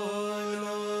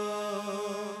बोलो।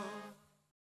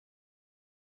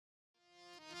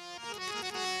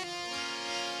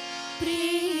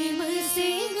 प्रेम से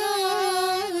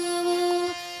गाओ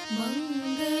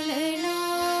मंगलनाम,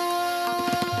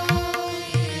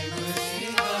 प्रेम से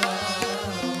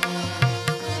गाओ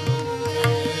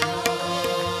मंगलनाम,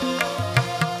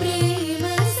 प्रेम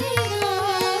से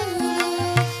गाओ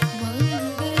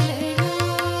मंगलनाम,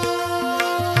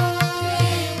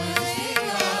 प्रेम से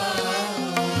गाओ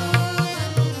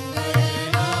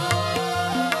मंगलनाम।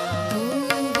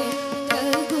 गोविंद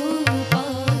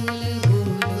गोपाल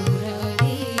बोलो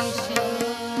राधेश,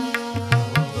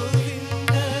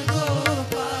 गोविंद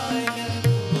गोपाल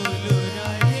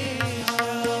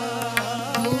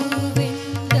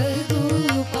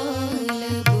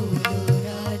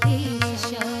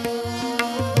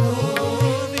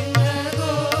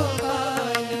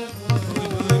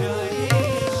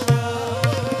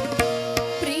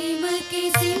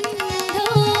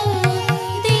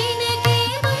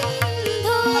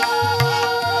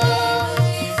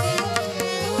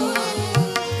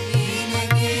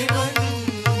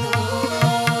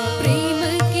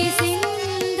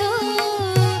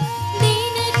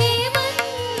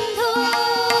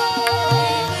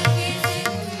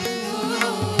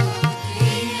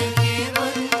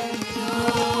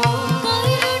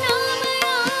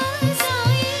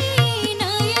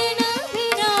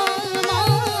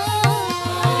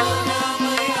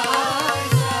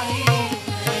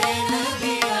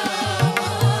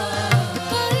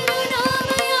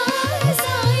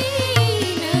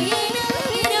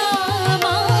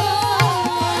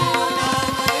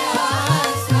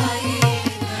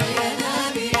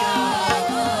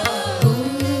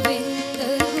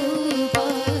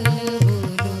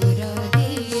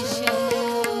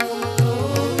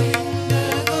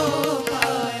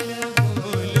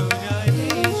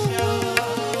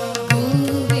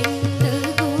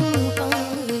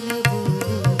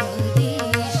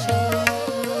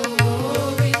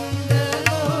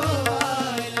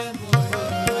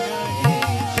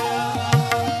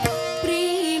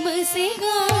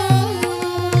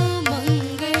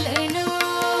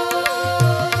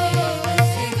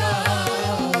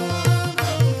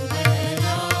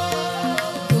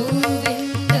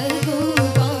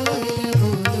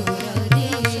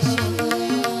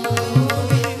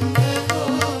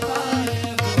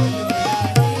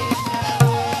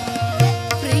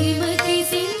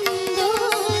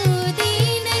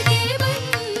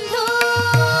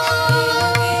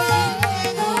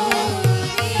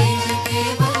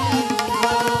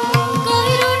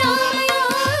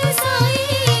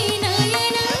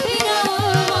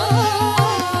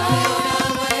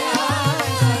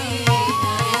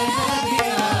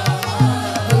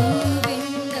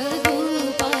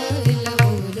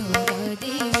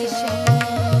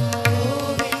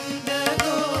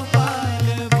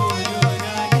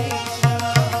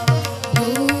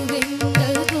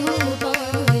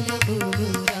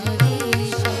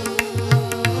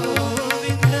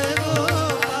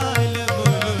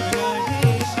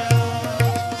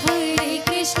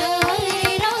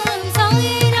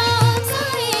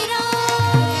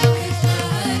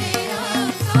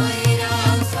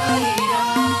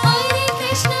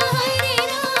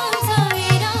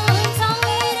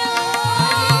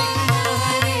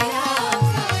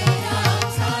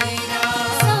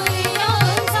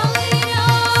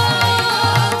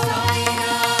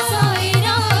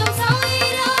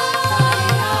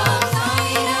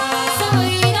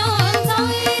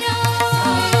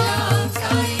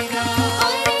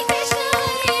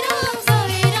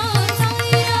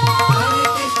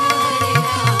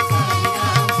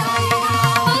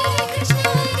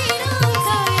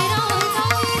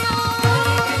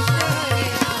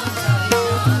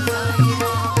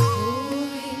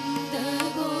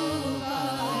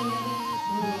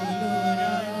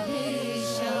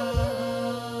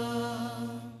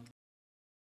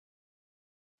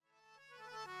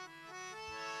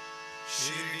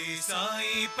शिरडी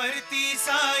साई परती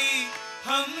साई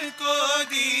हमको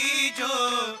दीजो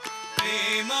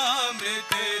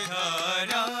प्रेमामृत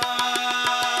धारा,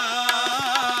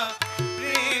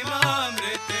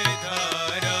 प्रेमामृत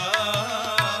धारा।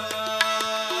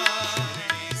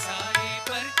 शिरडी साई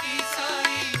परती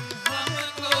साई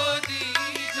हमको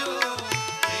दीजो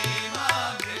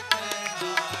प्रेमामृत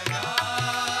धारा,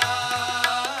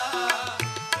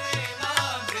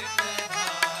 प्रेमामृत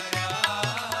धारा।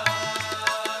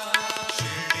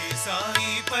 शिरडी साई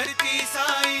परती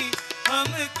साई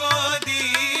हमको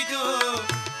दीजो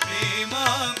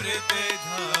प्रेमामृत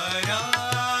धारा,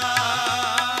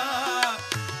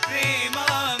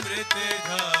 प्रेमामृत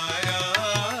धारा।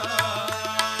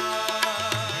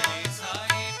 शिरडी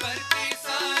साई परती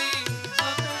साई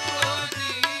हमको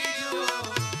दीजो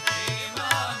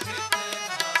प्रेमामृत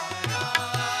धारा,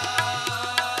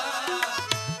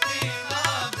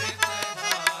 प्रेमामृत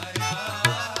धारा।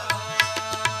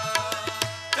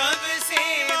 तब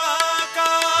सेवा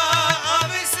का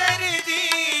अवसर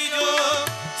दीजो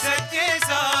सत्य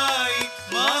साई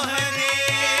महादेव।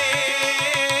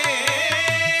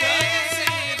 तब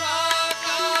सेवा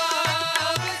का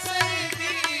अवसर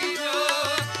दीजो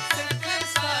सत्य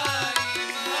साई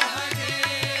महादेव।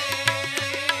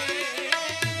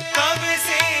 तब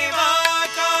सेवा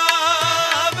का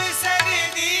अवसर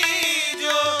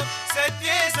दीजो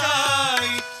सत्य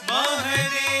साई महादेव।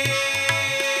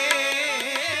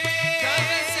 तब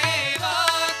सेवा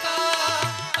का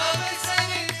अवसर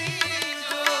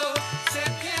दीजो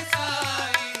सत्य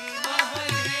साई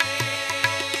महादेव।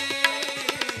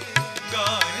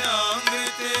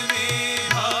 गानामृत में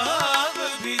भाव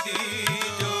भी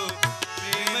दीजो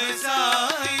प्रेम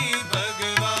साई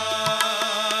भगवान,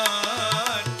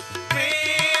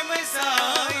 प्रेम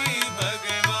साई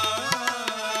भगवान।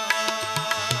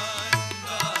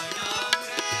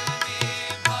 गानामृत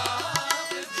में भाव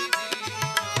भी दीजो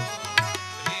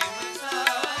प्रेम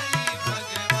साई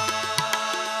भगवान,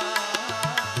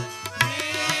 प्रेम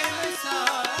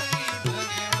साई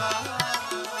भगवान।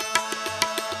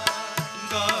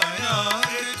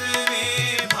 गानामृत में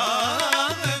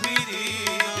भाव भी दीजो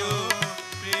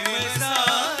प्रेम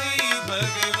साई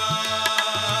भगवान,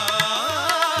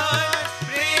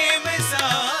 प्रेम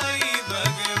साई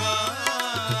भगवान।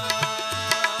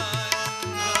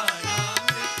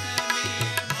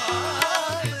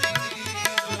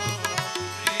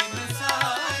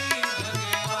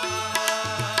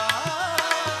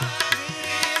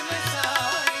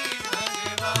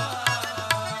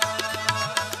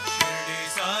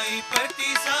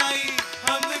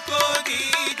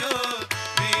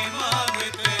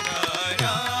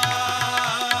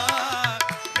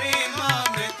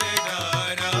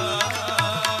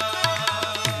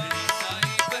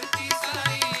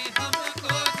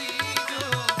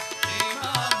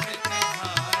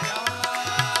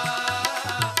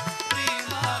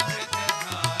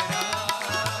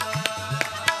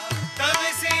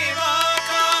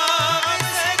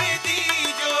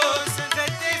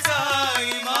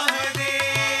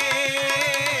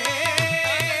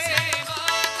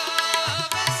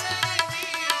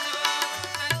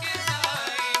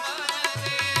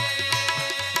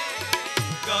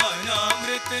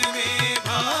 गानामृत में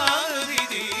भाव भी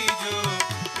दीजो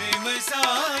प्रेम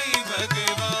साई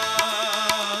भगवान,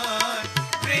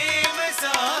 प्रेम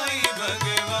साई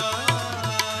भगवान।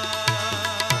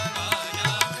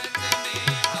 गानामृत में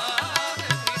भाव भी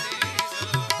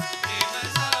दीजो प्रेम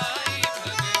साई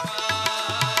भगवान,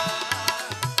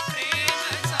 प्रेम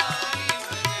साई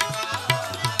भगवान।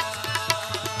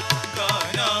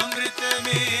 गानामृत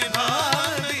में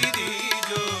भाव भी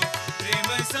दीजो प्रेम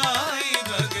साई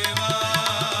भगवान,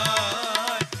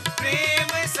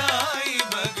 प्रेम साई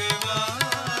भगवान।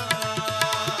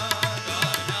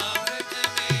 गानामृत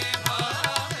में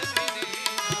भाव भी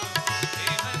दीजो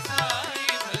प्रेम साई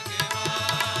भगवान,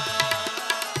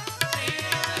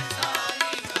 प्रेम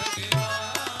साई भगवान।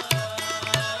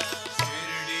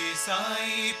 शिरडी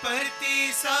साई परती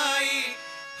साई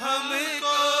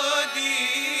हमको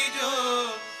दीजो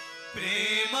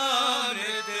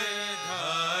प्रेमामृत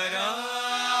धारा,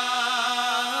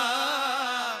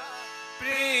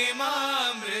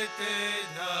 प्रेमामृत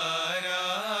धारा।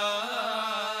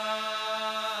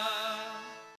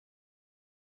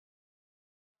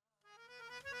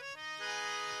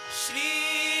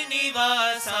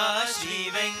 श्रीनिवासा श्री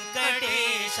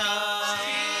वेंकटेशा,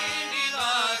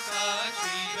 श्रीनिवासा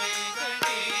श्री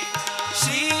वेंकटेशा,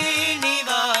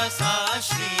 श्रीनिवासा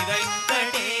श्री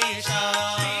वेंकटेशा,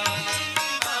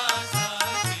 श्रीनिवासा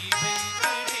श्री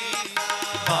वेंकटेशा।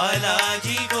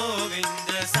 बालाजी गोविंद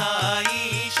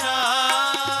साईशा,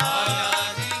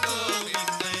 बालाजी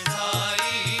गोविंद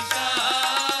साईशा,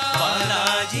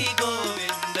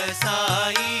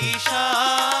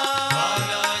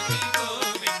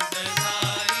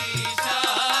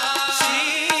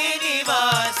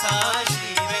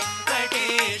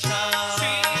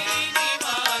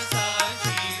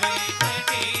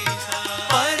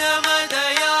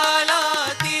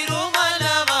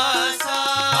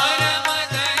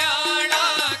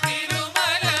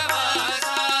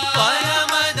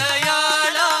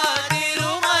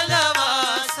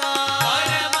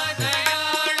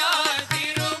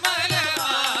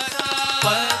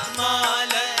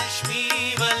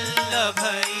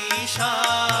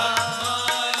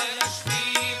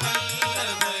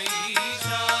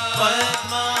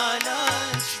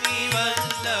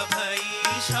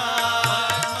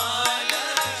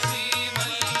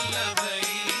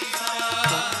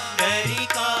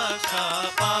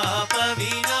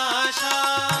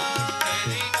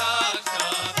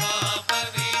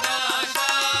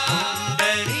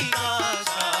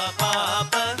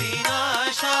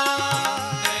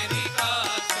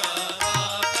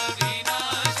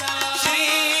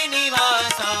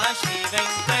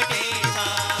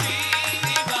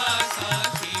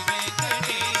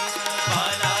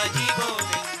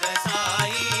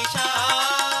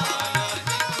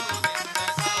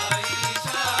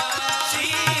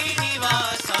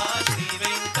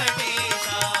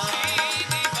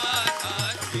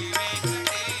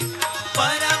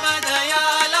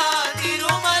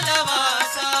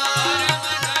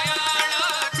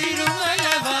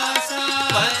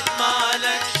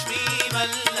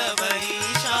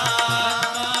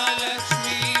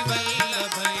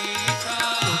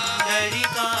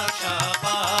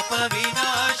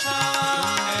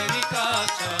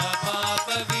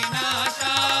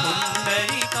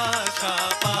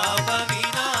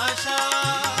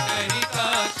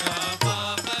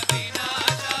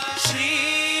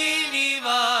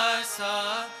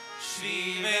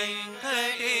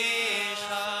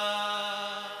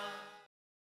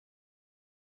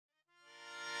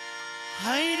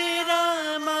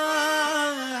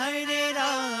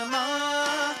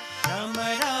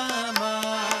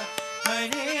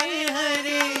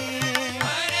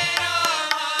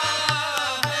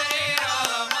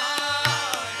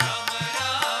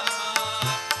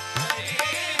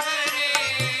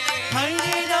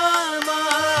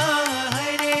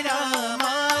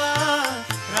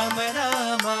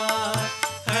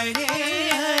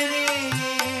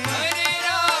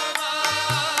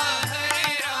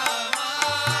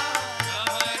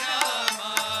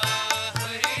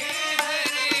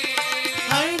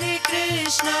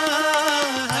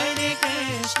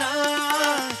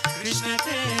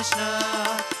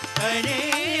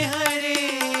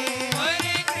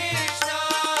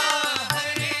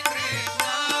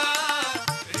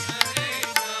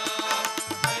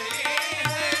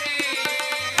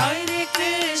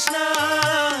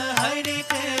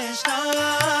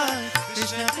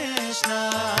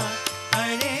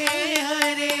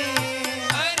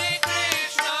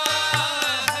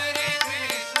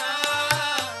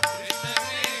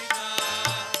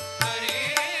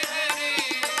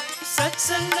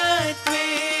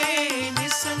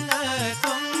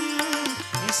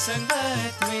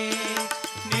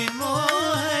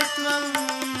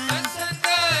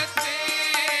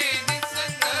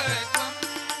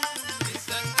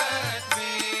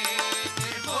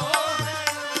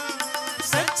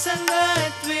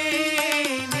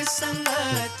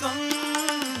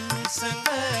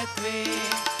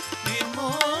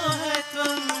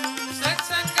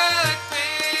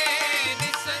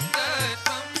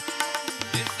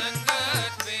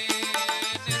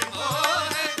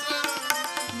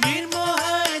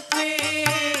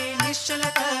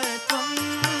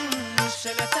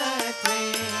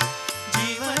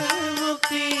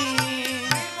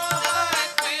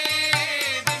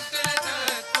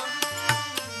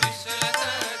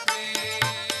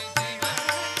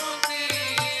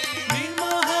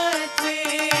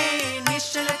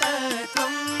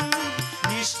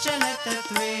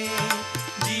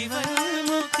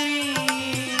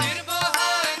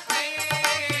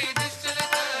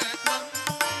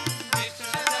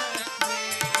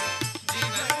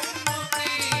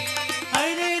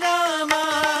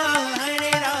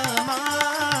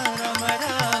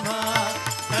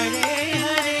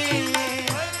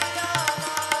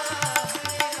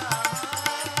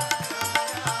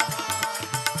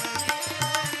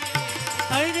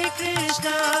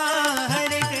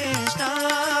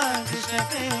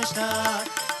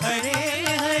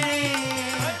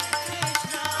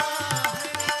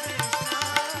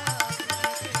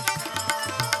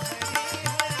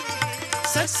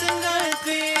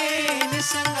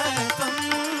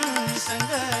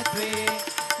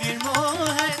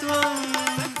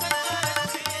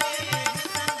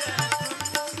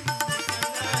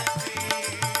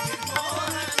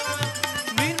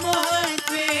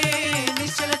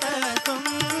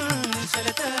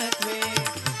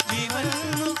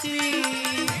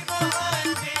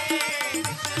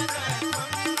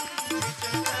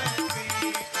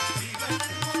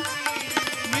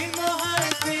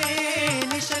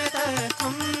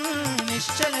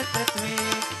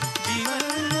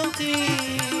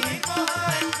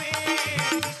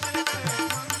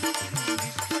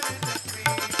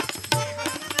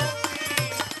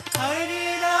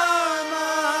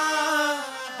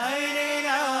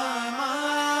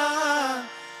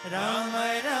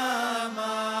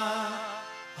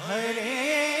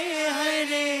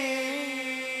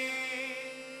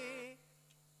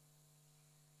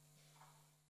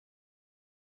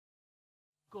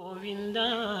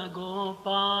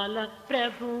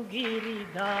 प्रभु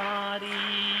गिरिधारी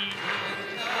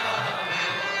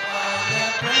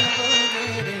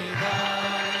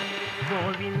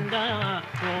गोविंद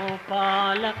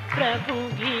गोपाल प्रभु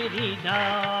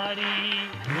गिरिधारी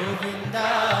गोविंद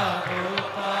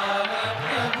गोपाल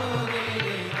प्रभु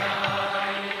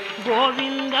गिरिधारी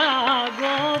गोविंद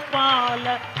गोपाल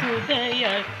हृदय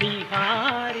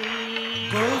विहारी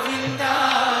गोविंद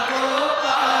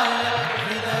गोपाल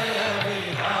हृदय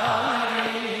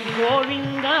विहारी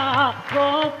गोविंद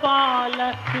गोपाल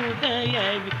हृदय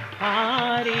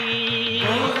विहारी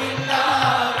गोविंद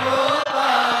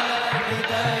गोपाल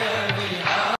हृदय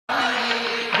विहारी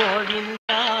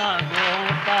गोविंद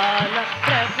गोपाल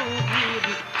प्रभु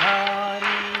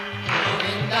गिरिधारी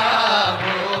गोविंद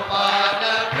गोपाल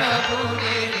प्रभु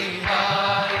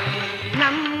गिरिधारी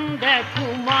नंद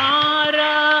कुमार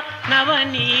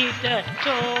नवनीत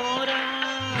चोर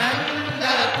नंद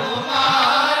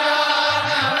कुमार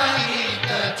नवनीत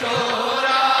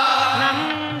चोरा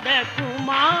नंद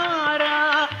कुमार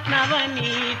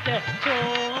नवनीत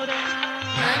चोर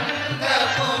नंद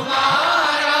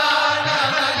कुमार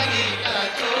नवनीत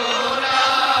चोरा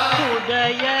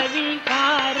हृदय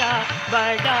विकार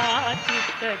बड़ा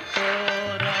चित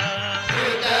चोर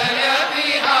हृदय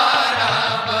विहारा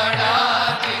बड़ा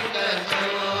चित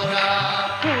चोरा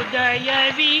हृदय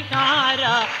विकार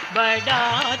बड़ा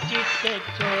चित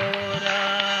चोर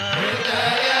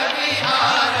हृदय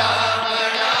विहारा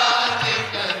बड़ा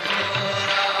चित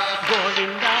चोरा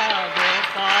गोविंद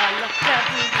गोपाल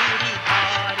प्रभु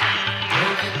गिरिधारी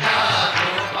गोविंद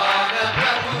गोपाल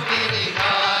प्रभु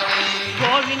गिरिधारी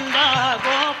गोविंद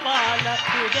गोपाल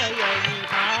हृदय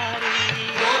विहारी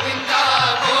गोविंद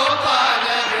गोपाल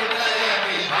हृदय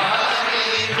विहारी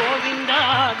गोविंद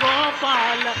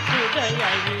गोपाल हृदय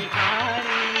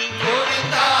विहारी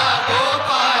गोविंद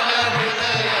गोपाल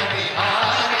हृदय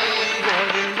विहारी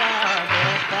गोविंद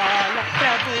गोपाल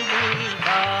प्रभु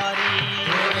गिरिधारी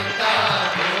गोविंद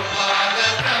गोपाल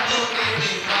प्रभु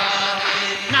गिरिधारी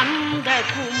नंद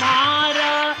कुमार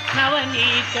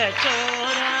नवनीत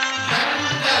चोर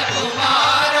नंद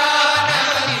कुमार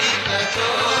नवनीत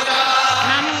चोरा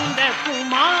नंद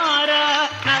कुमार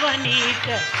नवनीत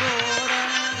चोर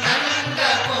नंद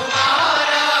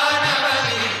कुमार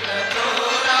नवनीत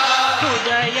चोरा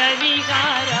हृदय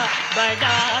विकार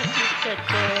बड़ा चित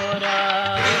चोर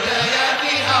हृदय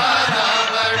विहारा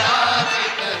बड़ा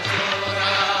चित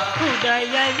चोरा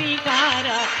हृदय विकार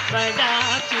बड़ा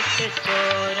चित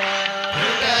चोर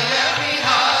हृदय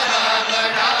विहारा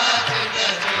बड़ा चित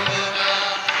चोरा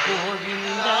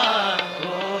गोविंद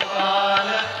गोपाल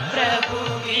प्रभु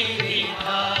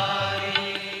गिरिधारी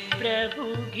प्रभु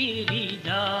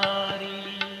गिरिधारी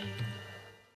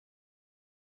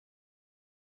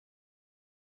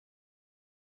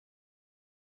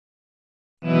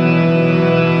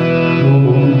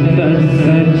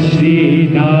श्री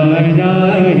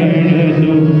नारायण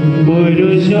तु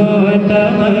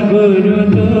पुरुषोत्तम गुरु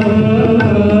तो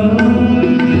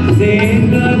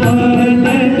सिद्ध बोध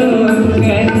तो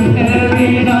कंठ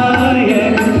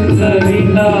विनायक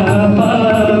सविता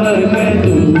पावक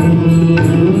तू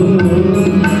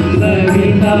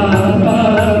सविता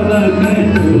पावक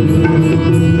तू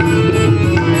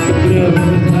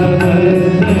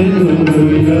ब्रह्मवस्तु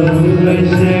योग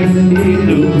शक्ति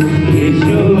तू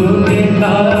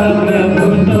यशोदा प्रभु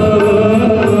तो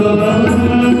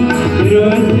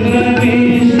रुद्र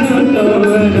विष्णु तो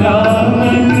राम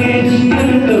कृष्ण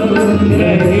तो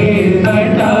रहे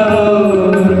बटाओ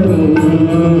तो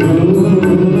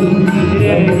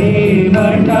रहे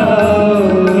बटाओ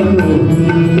तो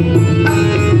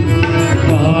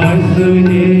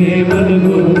वासुदेव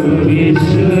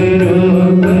ईश्वरो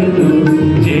बधु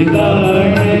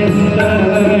चिदानंद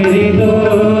हरिदो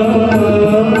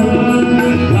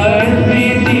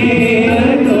अद्वितीय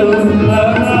तो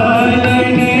अकाल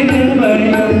निर्भय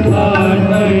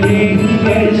आत्मलिंग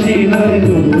शिव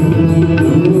तो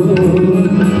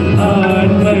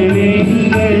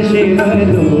आत्मलिंग शिव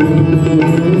तो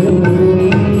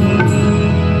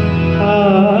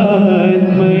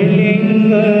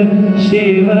आत्मलिंग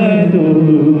शिव तो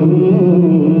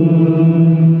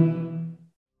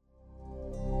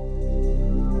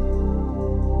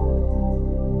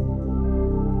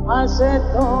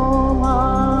असतो मा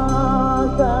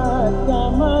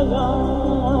सत्यमया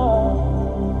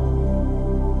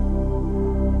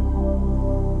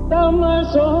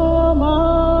तमसो मा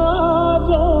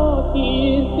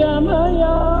ज्योतिर्गमया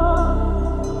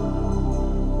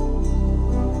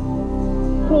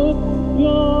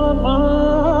मृत्यो मा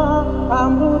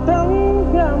अमृतं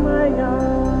गमया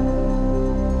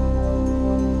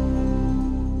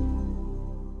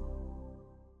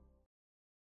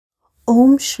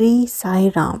ओम Sri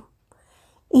Sai Ram.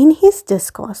 In his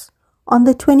discourse on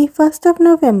the 21st of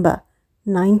November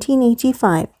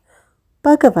 1985,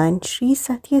 Bhagavan Sri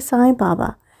Sathya Sai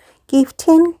Baba gave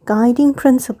 10 guiding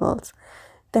principles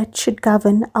that should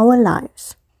govern our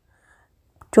lives.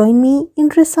 Join me in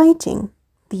reciting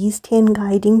these 10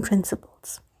 guiding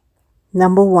principles.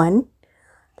 Number 1.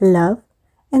 Love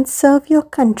and serve your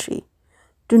country.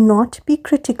 Do not be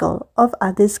critical of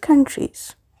others'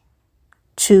 countries.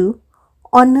 2.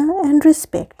 Honor and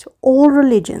respect all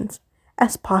religions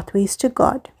as pathways to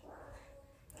God.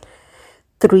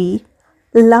 3.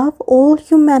 Love all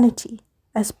humanity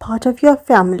as part of your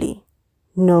family.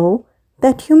 Know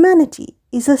that humanity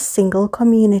is a single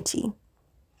community.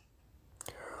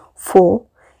 4.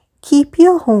 Keep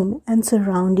your home and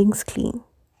surroundings clean.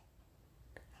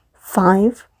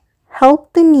 5.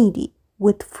 Help the needy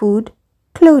with food,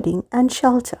 clothing, and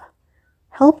shelter.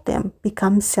 Help them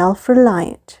become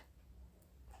self-reliant.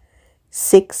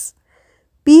 6.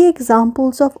 Be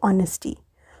examples of honesty.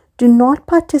 Do not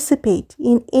participate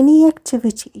in any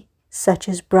activity such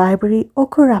as bribery or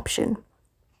corruption.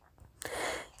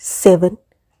 7.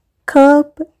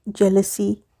 Curb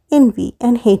jealousy, envy,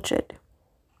 and hatred.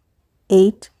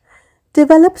 8.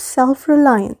 Develop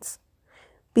self-reliance.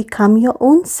 Become your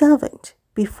own servant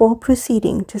before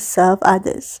proceeding to serve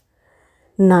others.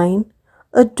 9.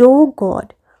 Adore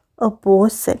God, abhor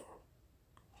sin.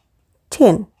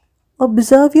 10.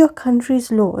 Observe your country's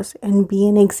laws and be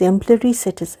an exemplary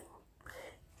citizen.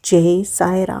 Jai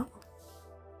Sai Ram.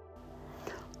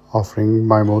 Offering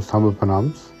my most humble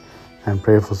pranams and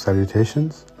prayerful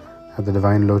salutations at the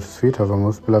divine lotus feet of our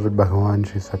most beloved Bhagavan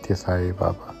Sri Sathya Sai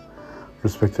Baba.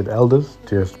 Respected elders,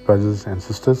 dearest brothers and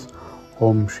sisters,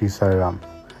 Om Shri Sai Ram,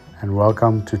 and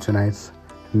welcome to tonight's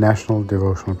National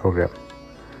Devotional Program.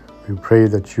 We pray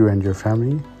that you and your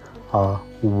family are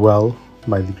well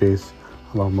by the grace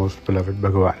of our most beloved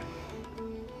Bhagavan.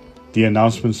 The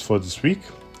announcements for this week: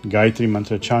 Gayatri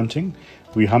Mantra chanting.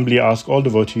 We humbly ask all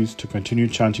devotees to continue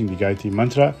chanting the Gayatri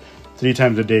Mantra 3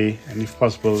 times a day, and if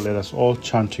possible, let us all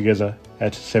chant together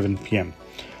at 7 p.m.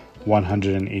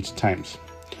 108 times.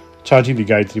 Chanting the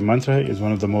Gayatri Mantra is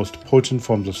one of the most potent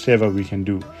forms of seva we can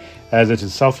do, as it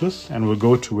is selfless and will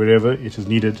go to wherever it is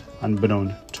needed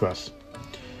unbeknown to us.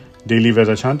 Daily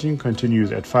Veda chanting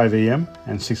continues at 5 a.m.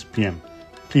 and 6 p.m.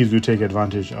 Please do take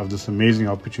advantage of this amazing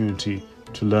opportunity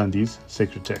to learn these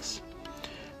sacred texts.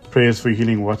 Prayers for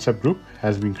Healing WhatsApp group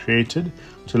has been created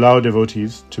to allow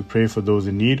devotees to pray for those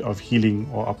in need of healing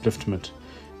or upliftment.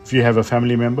 If you have a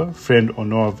family member, friend, or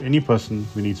know of any person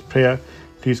who needs prayer,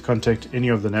 please contact any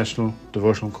of the National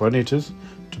Devotional Coordinators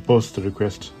to post the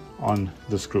request on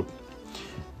this group.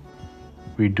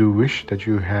 We do wish that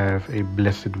you have a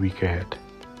blessed week ahead.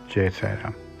 Jai Sai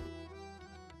Ram.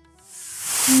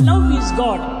 Love is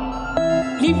God.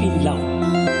 Live in love.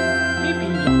 Live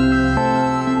in love.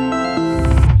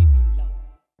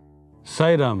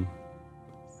 Sai Ram.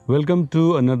 Welcome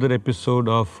to another episode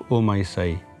of Oh My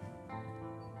Sai.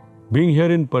 Being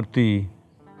here in Parthi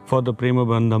for the Prema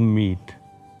Bandham meet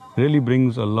really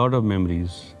brings a lot of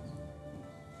memories.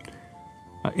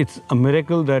 It's a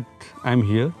miracle that I'm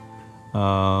here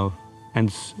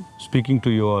and speaking to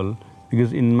you all,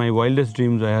 because in my wildest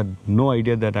dreams I had no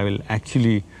idea that I will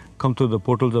actually come through the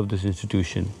portals of this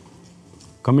institution.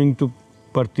 Coming to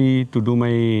Parthi to do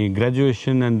my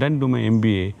graduation and then do my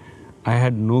MBA, I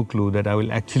had no clue that I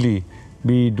will actually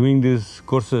be doing these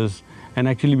courses and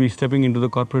actually be stepping into the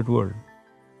corporate world.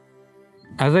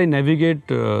 As I navigate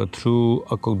through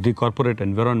the corporate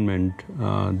environment,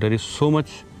 there is so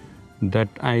much that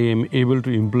I am able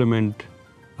to implement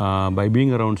by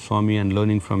being around Swami and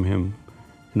learning from him.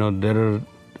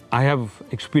 I have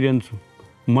experienced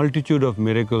multitude of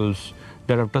miracles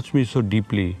that have touched me so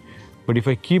deeply. But if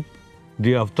I keep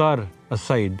the avatar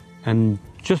aside and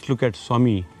just look at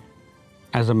Swami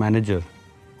as a manager,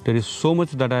 there is so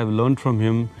much that I have learned from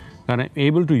him that I am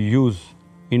able to use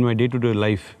in my day-to-day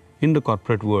life in the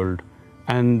corporate world,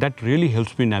 and that really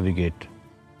helps me navigate.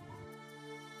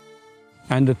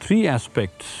 And the 3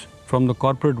 aspects from the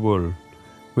corporate world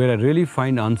where I really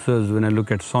find answers when I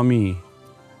look at Swami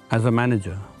as a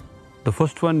manager. The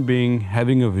first one being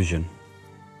having a vision.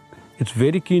 It's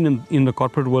very keen in the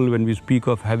corporate world when we speak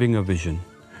of having a vision,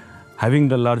 having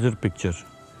the larger picture,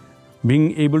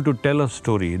 being able to tell a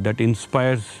story that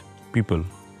inspires people.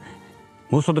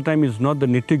 Most of the time it's not the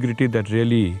nitty-gritty that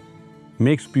really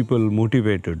makes people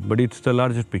motivated, but it's the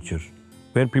larger picture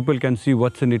where people can see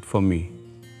what's in it for me.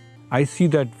 I see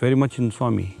that very much in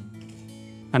Swami.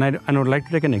 And I would like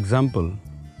to take an example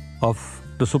of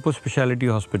the super speciality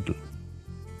hospital.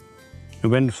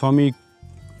 When Swami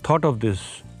thought of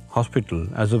this hospital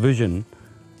as a vision,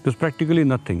 There was practically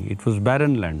nothing. It was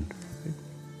barren land.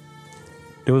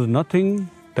 There was nothing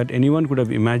that anyone could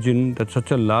have imagined that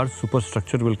such a large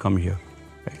superstructure will come here.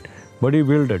 Right? But he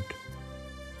built it,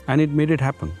 and it made it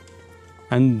happen.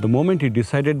 And the moment he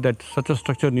decided that such a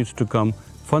structure needs to come,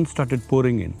 funds started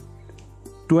pouring in.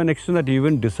 To an extent that he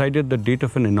even decided the date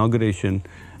of an inauguration,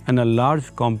 and a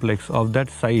large complex of that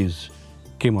size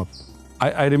came up.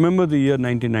 I remember the year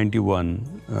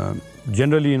 1991.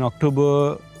 Generally in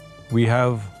October, we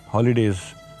have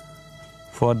holidays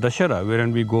for Dashara,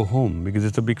 wherein we go home because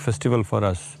it's a big festival for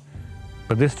us.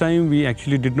 But this time we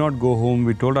actually did not go home.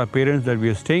 We told our parents that we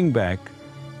are staying back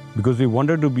because we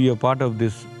wanted to be a part of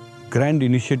this grand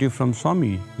initiative from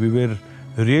Swami. We were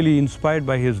really inspired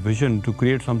by his vision to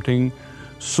create something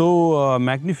so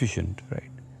magnificent,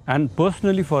 right? And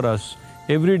personally for us,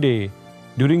 every day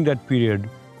during that period,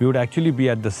 we would actually be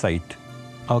at the site,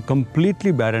 a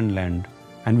completely barren land,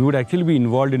 and we would actually be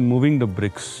involved in moving the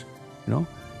bricks, you know.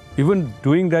 Even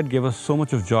doing that gave us so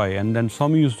much of joy. And then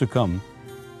Swami used to come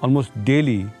almost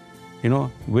daily, you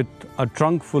know, with a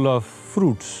trunk full of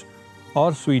fruits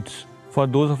or sweets for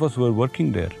those of us who were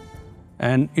working there.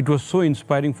 And it was so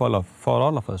inspiring for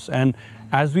all of us. And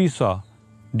as we saw,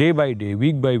 day by day,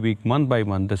 week by week, month by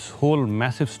month, this whole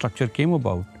massive structure came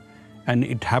about. And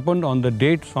it happened on the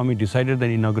date Swami decided that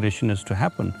inauguration is to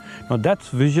happen. Now that's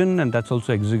vision, and that's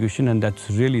also execution, and that's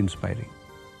really inspiring.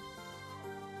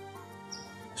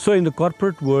 So in the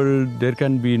corporate world, there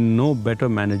can be no better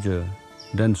manager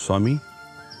than Swami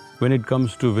when it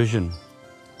comes to vision.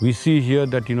 We see here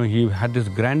that, you know, he had this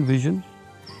grand vision.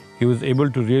 He was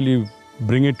able to really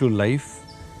bring it to life.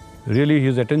 Really,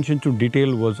 his attention to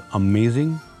detail was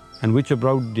amazing, and which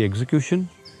brought the execution.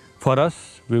 For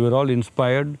us, we were all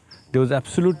inspired. There was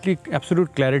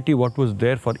absolute clarity what was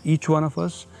there for each one of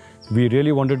us. We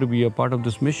really wanted to be a part of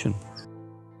this mission.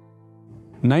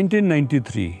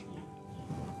 1993.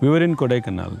 We were in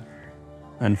Kodaikanal,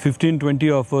 and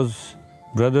 15-20 of us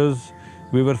brothers,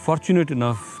 we were fortunate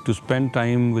enough to spend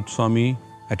time with Swami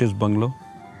at his bungalow.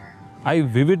 I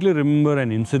vividly remember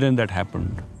an incident that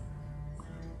happened.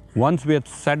 Once we had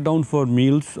sat down for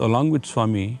meals along with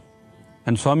Swami,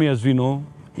 and Swami, as we know,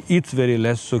 eats very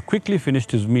less, so quickly finished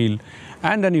his meal,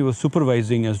 and then he was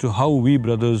supervising as to how we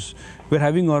brothers were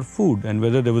having our food and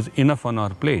whether there was enough on our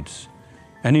plates.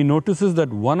 And he notices that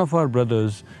one of our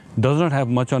brothers does not have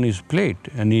much on his plate,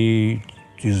 and he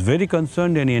is very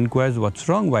concerned, and he inquires, what's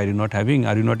wrong? Why are you not having?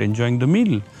 Are you not enjoying the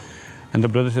meal? And the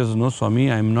brother says, no, Swami,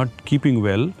 I'm not keeping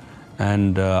well,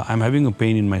 and I'm having a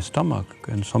pain in my stomach.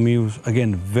 And Swami was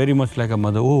again very much like a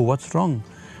mother. Oh, what's wrong?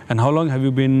 And how long have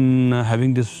you been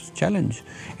having this challenge?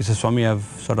 He says, Swami, I've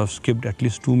sort of skipped at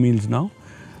least 2 meals now.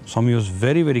 Swami was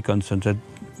very, very concerned, said,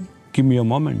 give me a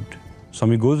moment.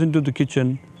 Swami goes into the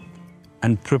kitchen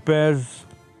and prepares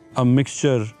a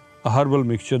mixture, a herbal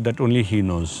mixture that only he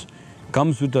knows.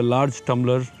 Comes with a large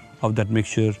tumbler of that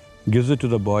mixture, gives it to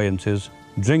the boy and says,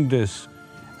 drink this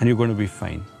and you're going to be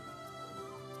fine.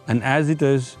 And as it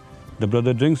is, the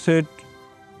brother drinks it,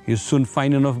 he's soon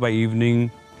fine enough by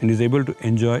evening and is able to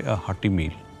enjoy a hearty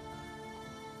meal.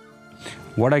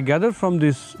 What I gather from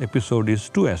this episode is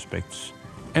 2 aspects.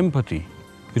 Empathy,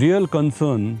 real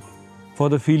concern for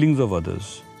the feelings of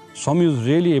others. Swami was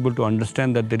really able to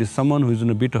understand that there is someone who is in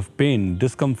a bit of pain,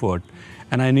 discomfort,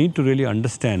 and I need to really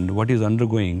understand what he's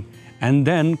undergoing. And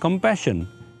then compassion,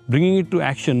 bringing it to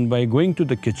action by going to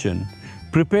the kitchen,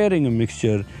 preparing a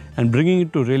mixture and bringing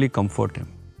it to really comfort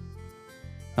him.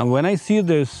 Now when I see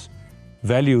these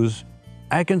values,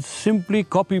 I can simply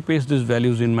copy-paste these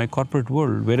values in my corporate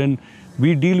world, wherein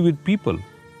we deal with people,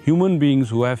 human beings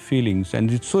who have feelings, and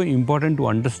it's so important to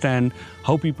understand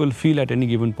how people feel at any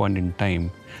given point in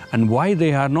time and why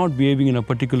they are not behaving in a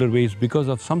particular way is because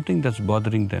of something that's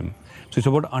bothering them. So it's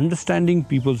about understanding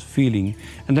people's feeling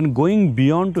and then going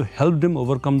beyond to help them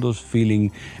overcome those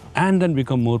feelings and then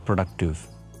become more productive.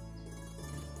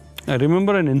 I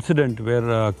remember an incident where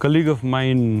a colleague of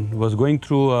mine was going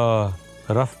through a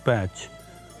rough patch.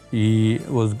 We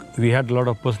had a lot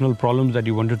of personal problems that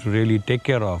he wanted to really take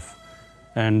care of.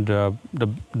 And the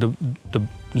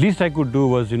least I could do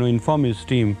was, inform his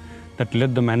team that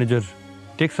let the manager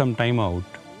take some time out,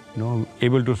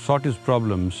 able to sort his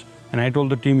problems. And I told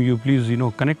the team, you please,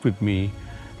 connect with me.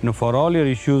 For all your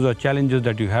issues or challenges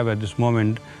that you have at this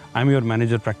moment, I'm your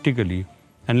manager practically.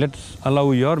 And let's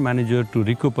allow your manager to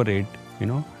recuperate,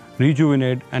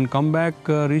 rejuvenate and come back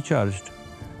recharged.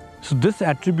 So this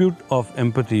attribute of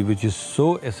empathy, which is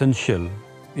so essential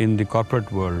in the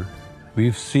corporate world,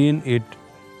 we've seen it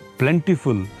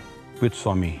plentiful with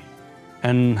Swami.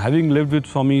 And having lived with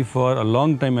Swami for a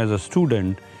long time as a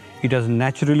student, it has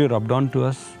naturally rubbed on to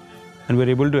us and we're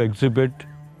able to exhibit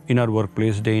in our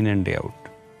workplace day in and day out.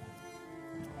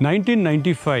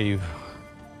 1995,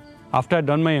 after I'd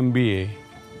done my MBA,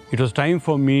 it was time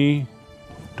for me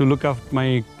to look after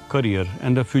my career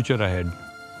and the future ahead.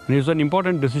 And it was an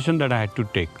important decision that I had to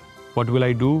take. What will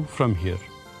I do from here?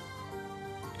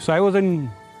 So I was in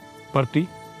Parthi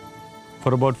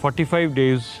for about 45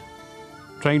 days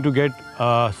trying to get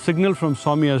a signal from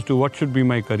Swami as to what should be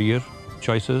my career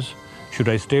choices. Should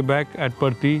I stay back at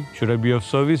Parthi? Should I be of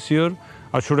service here?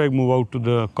 Or should I move out to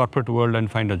the corporate world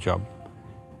and find a job?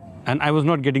 And I was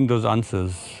not getting those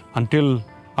answers until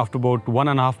after about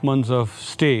 1.5 months of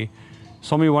stay,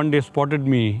 Swami one day spotted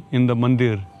me in the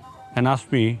mandir and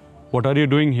asked me, "What are you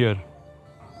doing here?"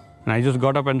 And I just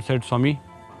got up and said, "Swami,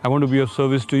 I want to be of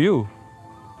service to you."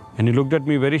 And he looked at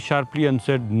me very sharply and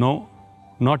said, "No,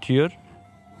 not here.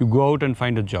 You go out and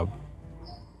find a job."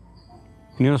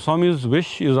 And you know, Swami's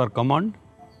wish is our command.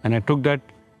 And I took that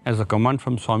as a command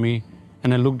from Swami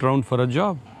and I looked around for a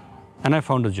job. And I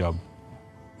found a job.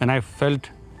 And I felt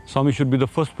Swami should be the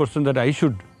first person that I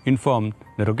should inform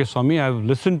that, okay, Swami, I have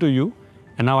listened to you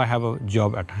and now I have a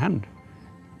job at hand.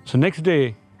 So next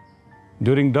day,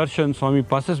 during darshan, Swami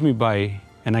passes me by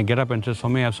and I get up and say,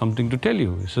 "Swami, I have something to tell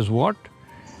you." He says, "What?"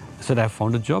 I said, "I have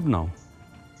found a job now."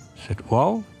 He said,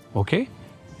 "Wow, okay."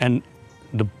 And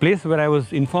the place where I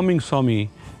was informing Swami,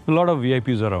 a lot of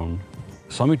VIPs around.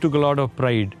 Swami took a lot of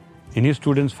pride in his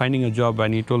students finding a job,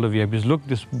 and he told the VIPs, "Look,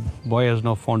 this boy has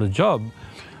now found a job.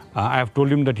 I have told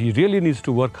him that he really needs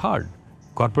to work hard.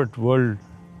 Corporate world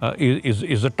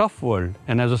is a tough world,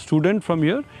 and as a student from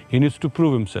here, he needs to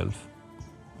prove himself."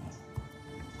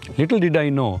 Little did I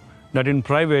know that in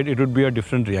private it would be a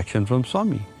different reaction from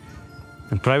Swami.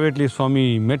 And privately Swami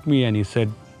met me and he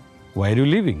said, "Why are you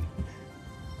leaving?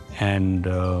 And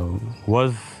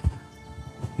was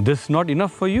this not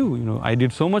enough for you? You know, I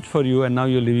did so much for you and now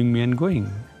you're leaving me and going."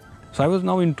 So I was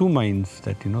now in two minds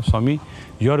that, you know, "Swami,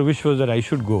 your wish was that I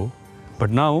should go,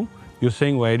 but now you're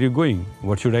saying, why are you going?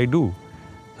 What should I do?"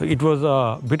 So it was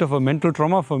a bit of a mental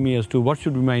trauma for me as to what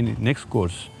should be my next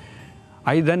course.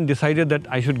 I then decided that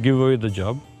I should give away the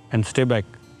job and stay back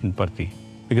in Parthi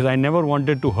because I never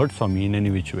wanted to hurt Swami in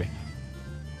any which way.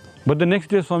 But the next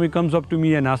day Swami comes up to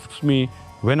me and asks me,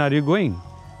 "When are you going?"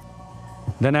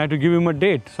 Then I had to give him a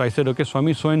date. So I said, "Okay,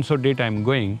 Swami, so and so date I'm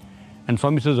going." And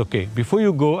Swami says, "Okay, before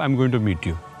you go, I'm going to meet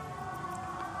you."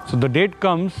 So the date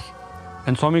comes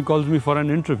and Swami calls me for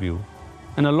an interview.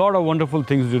 And a lot of wonderful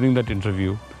things during that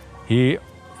interview. He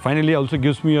finally also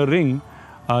gives me a ring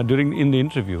in the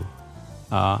interview.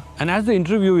 And as the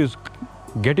interview is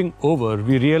getting over,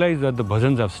 we realize that the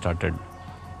bhajans have started.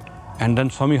 And then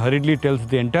Swami hurriedly tells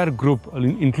the entire group,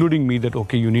 including me, that,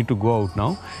 "Okay, you need to go out now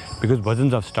because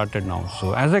bhajans have started now."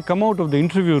 So as I come out of the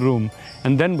interview room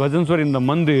and then bhajans were in the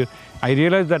mandir, I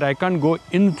realized that I can't go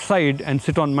inside and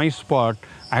sit on my spot.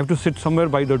 I have to sit somewhere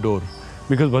by the door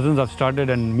because bhajans have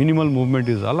started and minimal movement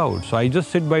is allowed. So I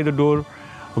just sit by the door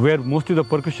where mostly the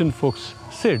percussion folks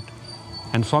sit.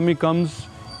 And Swami comes,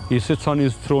 he sits on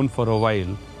his throne for a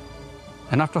while.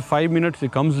 And after 5 minutes, he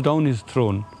comes down his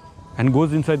throne and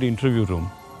goes inside the interview room.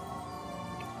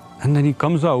 And then he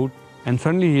comes out and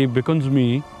suddenly he beckons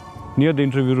me near the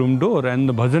interview room door and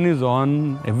the bhajan is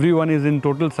on, everyone is in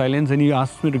total silence and he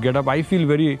asks me to get up. I feel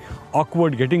very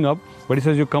awkward getting up, but he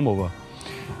says, "You come over."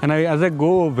 And as I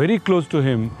go very close to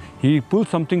him, he pulls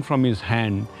something from his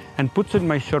hand and puts it in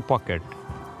my shirt pocket.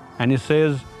 And he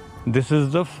says, "This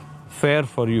is the fare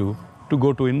for you to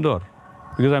go to Indore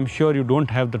because I'm sure you don't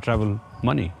have the travel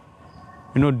money."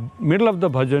 You know, middle of the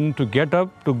bhajan, to get up,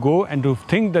 to go and to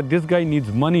think that this guy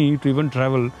needs money to even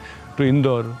travel to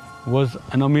Indore was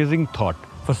an amazing thought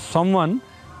for someone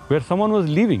where someone was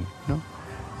leaving. You know?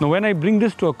 Now when I bring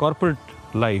this to a corporate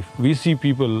life, we see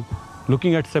people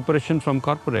looking at separation from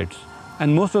corporates,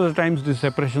 and most of the times these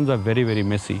separations are very, very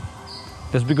messy.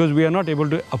 That's because we are not able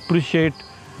to appreciate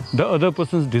the other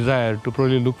person's desire to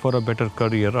probably look for a better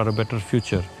career or a better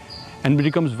future, and it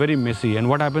becomes very messy. And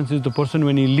what happens is the person,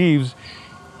 when he leaves,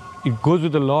 it goes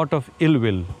with a lot of ill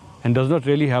will and does not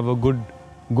really have a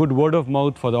good word of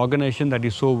mouth for the organization that he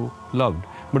so loved.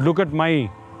 But look at my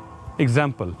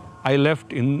example. I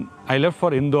left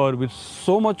for Indore with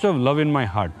so much of love in my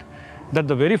heart that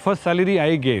the very first salary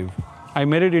I gave, I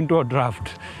made it into a draft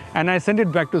and I sent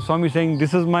it back to Swami saying,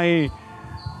 this is my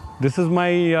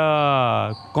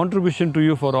contribution to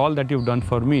you for all that you've done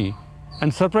for me.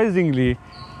 And surprisingly,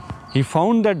 he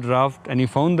found that draft and he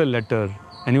found the letter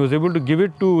and he was able to give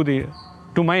it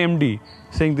to my MD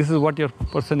saying, "This is what your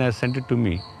person has sent it to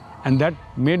me." And that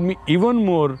made me even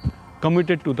more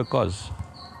committed to the cause.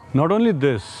 Not only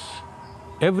this,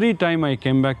 every time I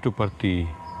came back to Parthi,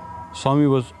 Swami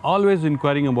was always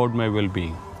inquiring about my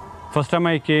well-being. First time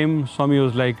I came, Swami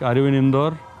was like, "Are you in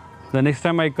Indore?" The next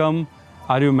time I come,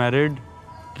 "Are you married?"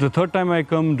 The third time I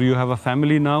come, "Do you have a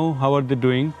family now? How are they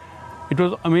doing?" It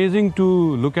was amazing to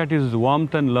look at his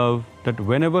warmth and love, that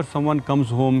whenever someone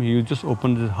comes home, he just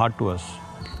opens his heart to us.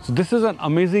 So this is an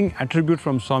amazing attribute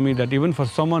from Swami, that even for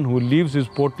someone who leaves his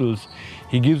portals,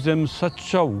 he gives them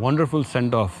such a wonderful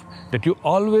send-off that you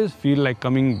always feel like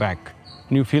coming back.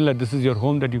 And you feel that this is your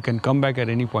home, that you can come back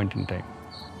at any point in time.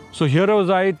 So here was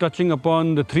I touching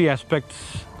upon the three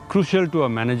aspects crucial to a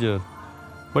manager.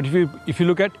 But if you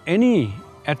look at any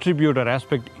attribute or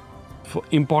aspect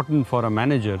important for a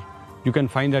manager, you can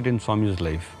find that in Swami's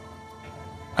life.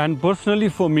 And personally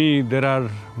for me, there are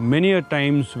many a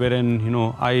times wherein,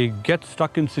 I get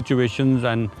stuck in situations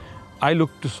and I look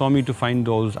to Swami to find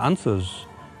those answers.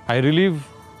 I relive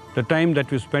the time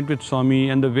that we spent with Swami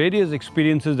and the various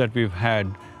experiences that we've had,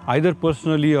 either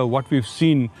personally or what we've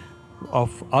seen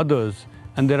of others.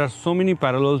 And there are so many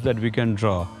parallels that we can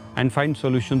draw and find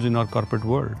solutions in our corporate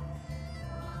world.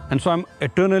 And so I'm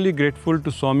eternally grateful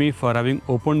to Swami for having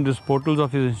opened these portals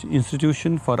of his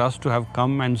institution for us to have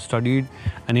come and studied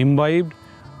and imbibed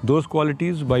those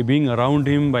qualities by being around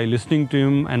him, by listening to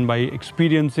him, and by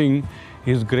experiencing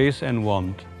his grace and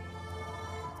warmth.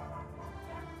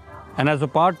 And as a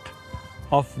part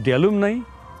of the alumni,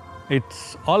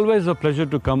 it's always a pleasure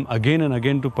to come again and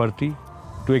again to Parthi,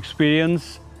 to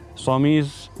experience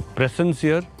Swami's presence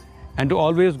here, and to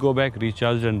always go back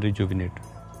recharged and rejuvenated.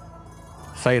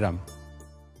 Sai Ram.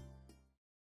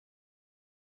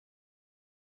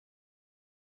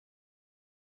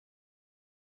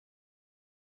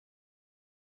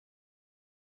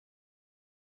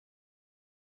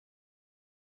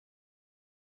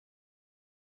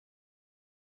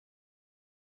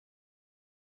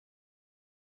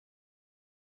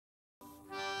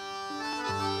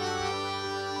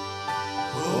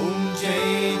 Om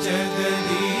Jai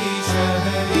Jagadish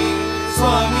Hari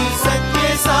Swami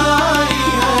Sathya Sai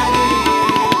Hari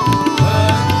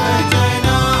Bhakta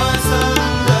Jana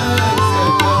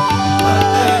Samrakshaka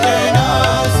Bhakta Jana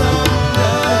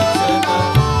Samrakshaka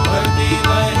Bhakti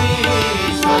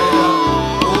Maheshwara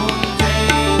Om Jai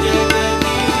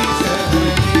Jagadish Hari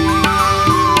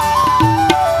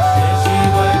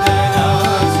Shivadana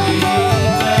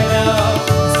Srikara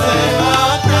Sarva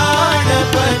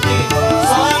Pranapati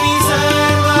Swami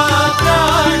Sarva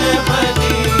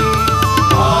Pranapati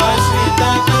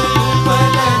Ashrita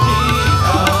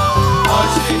Kalpaladika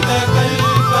Ashrita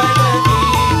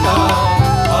Kalpaladika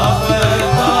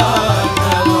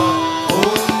Abharvardhava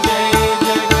Om Jai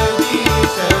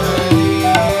Jagadish Hari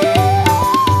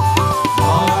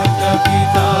Mata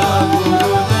Pita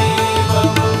Guru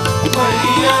Devam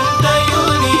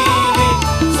Mariyantayunile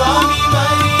Swami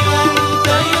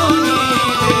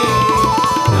Mariyantayunile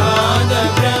Nada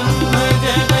Brahma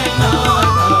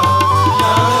Jagannatha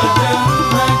Nada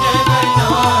Brahma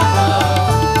Jagannatha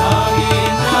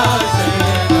Nagendra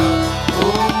Sharana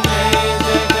Om Jai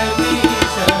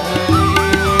Jagadish Hari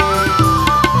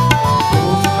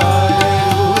Omkara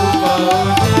Rupa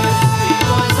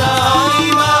Jastiva Sai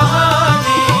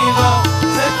Mahadeva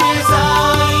Satya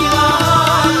Sai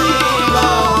Mahadeva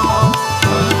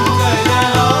Mangala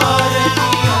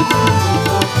Arati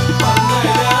Anduko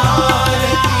Mangala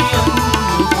Arati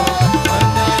Anduko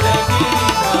Mandala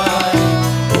Giridhari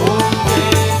Om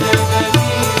Jai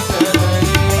Jagadish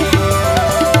Hari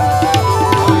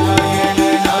Narayana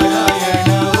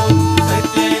Narayana Om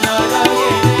Satya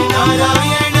Narayana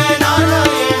Narayana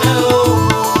Narayana Om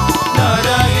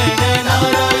Narayana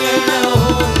Narayana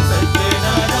Om Satya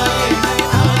Narayana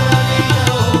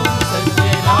Narayana Om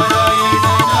Satya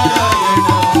Narayana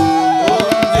Narayana Om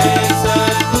Jai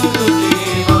Sadguru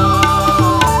Deva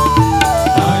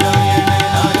Narayana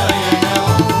Narayana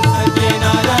Om Satya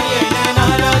Narayana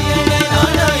Narayana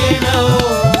Narayana Om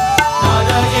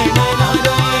Narayana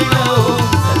Narayana Om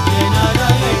Satya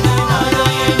Narayana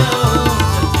Narayana Om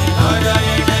Satya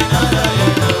Narayana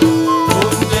Narayana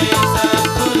Om Jai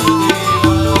Sadguru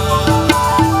Deva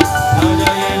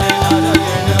Narayana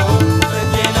Narayana Om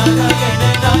Satya Narayana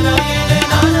Narayana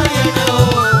Narayana Om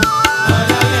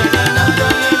Narayana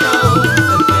Narayana Om Satya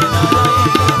Narayana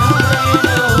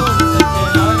Narayana Om Satya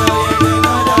Narayana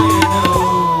Narayana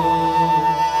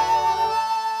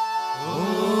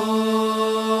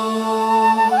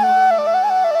Om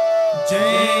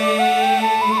Jai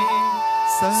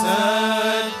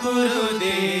Sadguru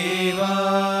Deva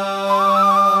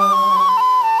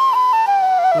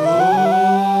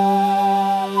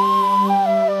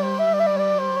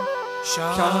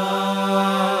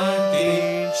Shanti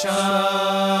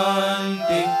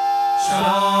Shanti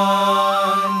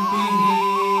Shanti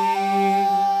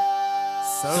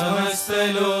Samasta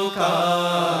Loka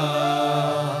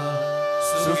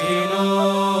सुखिनो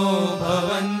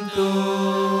भवन्तु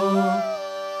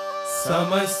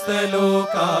समस्तलोकाः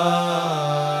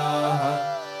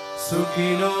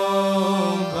सुखिनो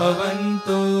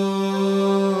भवन्तु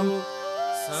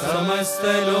समस्तलोकाः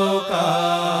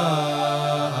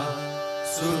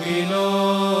सुखिनो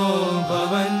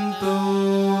भवन्तु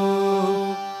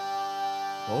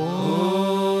ॐ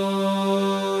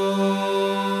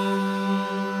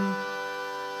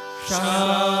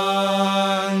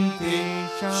शान्ति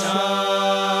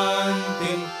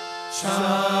शान्ति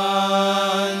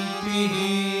शान्तिः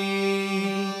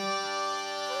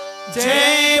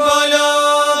जय बोलो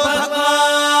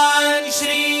भगवान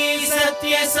श्री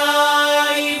सत्य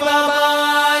साई बाबा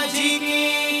जी की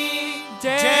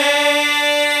जय।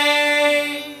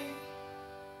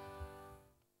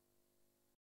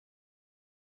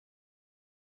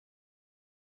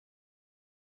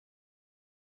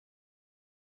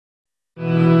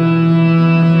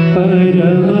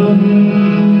 परमं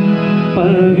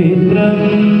पवित्रं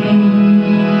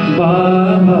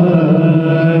बाबाविभूतिं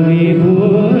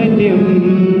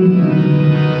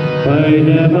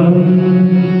परमं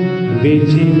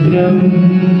विचित्रं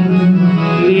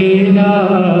लीलाविभूतिं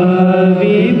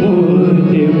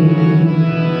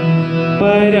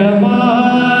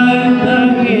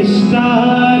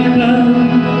परमार्थमिष्टार्थं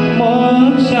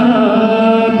मोक्षप्रदानं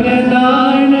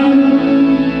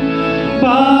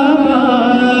बाबाविभूतिं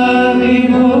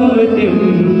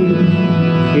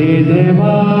हृदयमाश्रयामि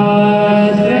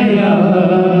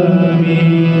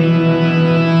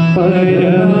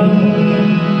परमं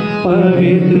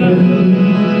पवित्रं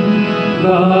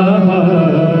बाबाविभूतिं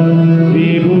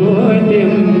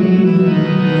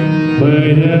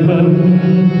परमं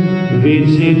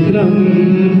विचित्रं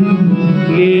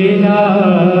लीलाविभूतिं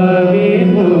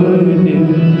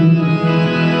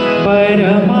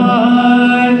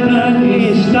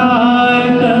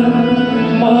परमार्थमिष्टार्थं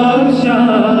मोक्षप्रदानं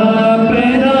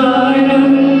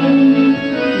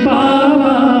बाबाविभूतिं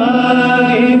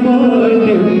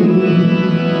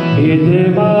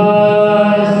हृदयमाश्रयामि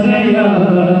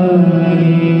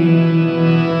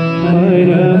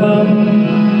परमं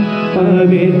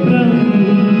पवित्रं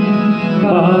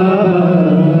बाबाविभूतिं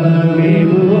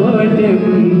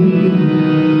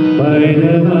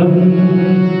परमं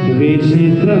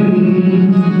विचित्रं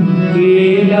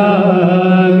लीलाविभूतिं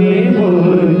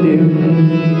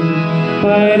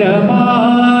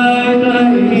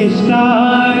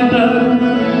परमार्थमिष्टार्थं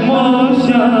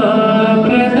मोक्षप्रदानं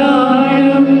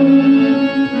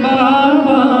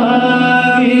बाबाविभूतिं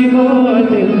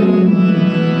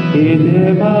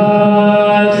हृदयमाश्रयामि।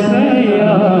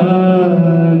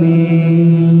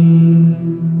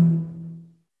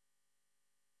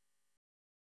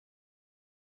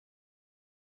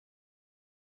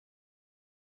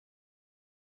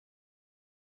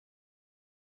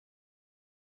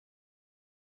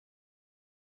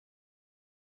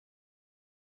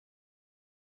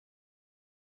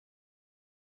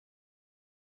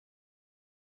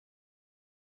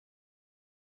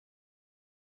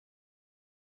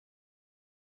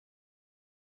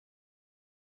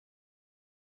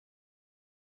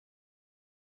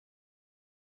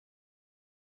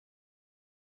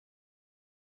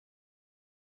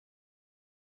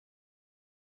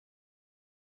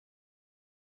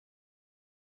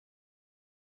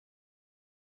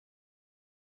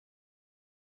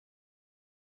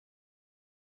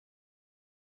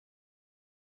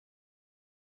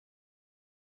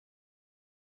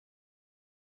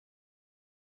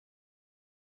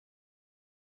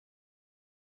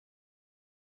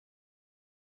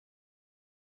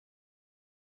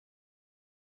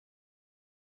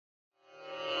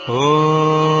 ॐ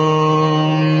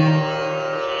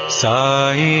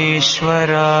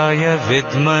साईश्वराय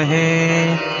विद्महे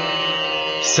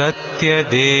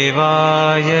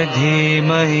सत्यदेवाय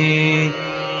धीमहि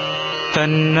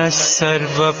तन्नः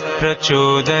सर्वप्रचोदयात्।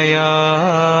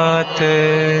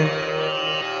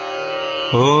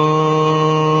 ॐ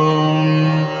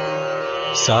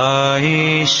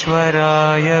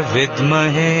साईश्वराय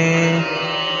विद्महे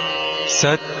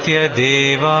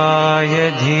सत्यदेवाय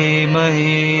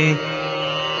धीमहि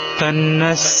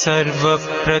तन्नः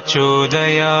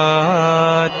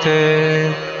सर्वप्रचोदयात्।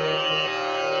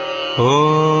 ॐ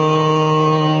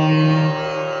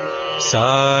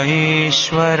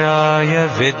साईश्वराय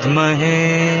विद्महे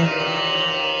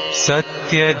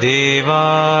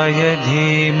सत्यदेवाय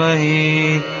धीमहि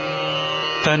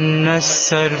तन्नः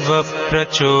सर्वप्रचोदयात्।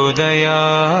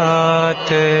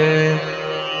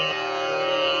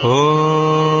 ॐ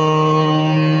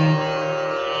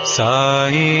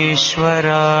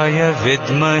साईश्वराय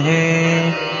विद्महे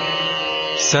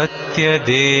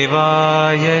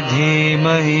सत्यदेवाय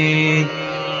धीमहि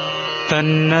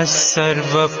तन्नः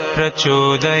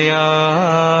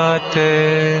सर्वप्रचोदयात्।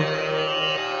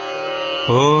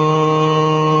 ॐ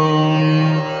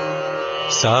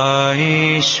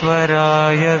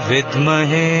साईश्वराय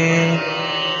विद्महे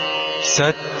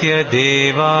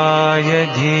सत्यदेवाय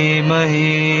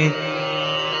धीमहि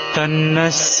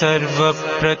तन्नः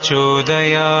सर्वप्रचोदयात्।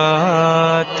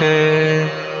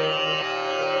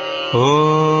 ॐ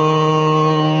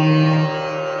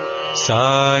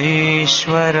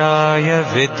साईश्वराय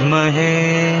विद्महे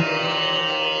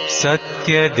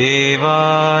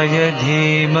सत्यदेवाय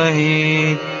धीमहि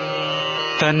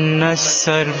तन्नः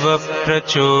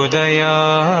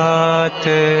सर्वप्रचोदयात्।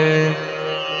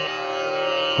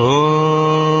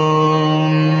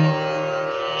 ॐ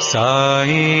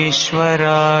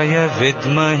साईश्वराय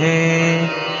विद्महे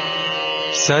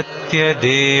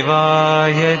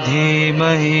सत्यदेवाय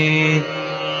धीमहि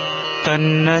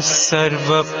तन्नः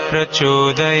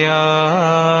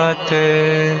सर्वप्रचोदयात्।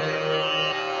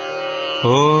 ॐ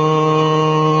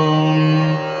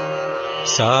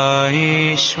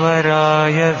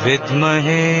साईश्वराय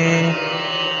विद्महे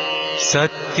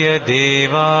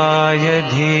सत्यदेवाय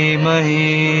धीमहि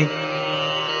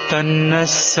तन्नः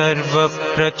सर्वप्रचोदयात्।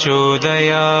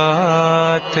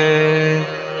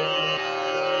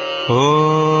 ॐ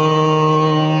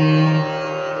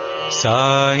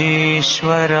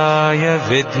साईश्वराय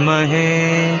विद्महे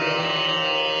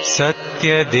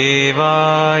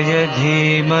सत्यदेवाय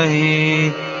धीमहि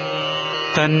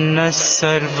तन्नः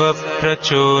सर्वप्रचोदयात्।